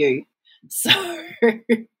working for you. So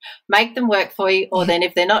make them work for you, or then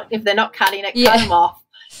if they're not cutting it, cut them off,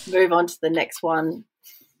 move on to the next one.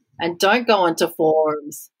 And don't go onto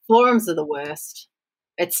forums. Forums are the worst.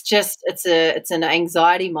 It's an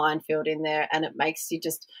anxiety minefield in there, and it makes you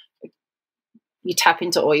you tap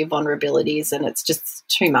into all your vulnerabilities, and it's just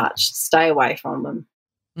too much. Stay away from them.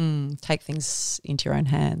 Take things into your own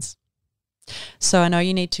hands. So I know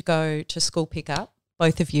you need to go to school pickup,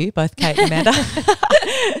 both of you, both Kate and Amanda.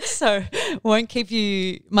 So won't keep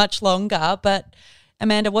you much longer. But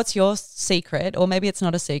Amanda, what's your secret, or maybe it's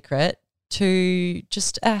not a secret, to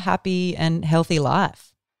just a happy and healthy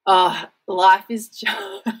life? Life is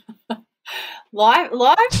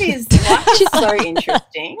life is so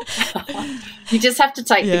interesting. You just have to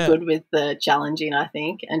take the good with the challenging, I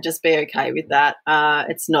think, and just be okay with that.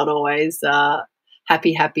 It's not always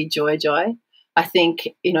happy, joy. I think,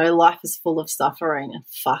 life is full of suffering, and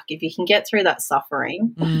if you can get through that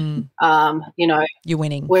suffering, you're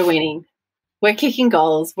winning. We're winning. We're kicking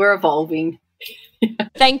goals. We're evolving.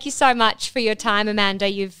 Thank you so much for your time, Amanda.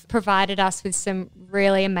 You've provided us with some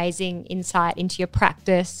really amazing insight into your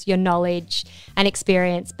practice, your knowledge and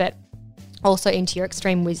experience, but also into your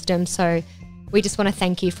extreme wisdom. So we just want to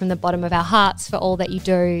thank you from the bottom of our hearts for all that you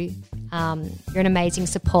do. You're an amazing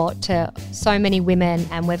support to so many women,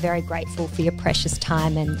 and we're very grateful for your precious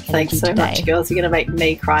time and energy. Thanks so today. much, girls. You're going to make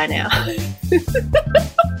me cry now.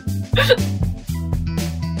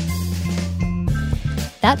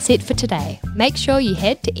 That's it for today. Make sure you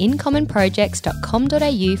head to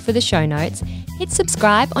incommonprojects.com.au for the show notes, hit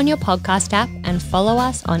subscribe on your podcast app, and follow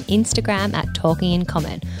us on Instagram at Talking in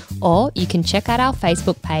Common. Or you can check out our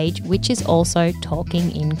Facebook page, which is also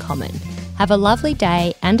Talking in Common. Have a lovely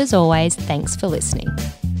day, and as always, thanks for listening.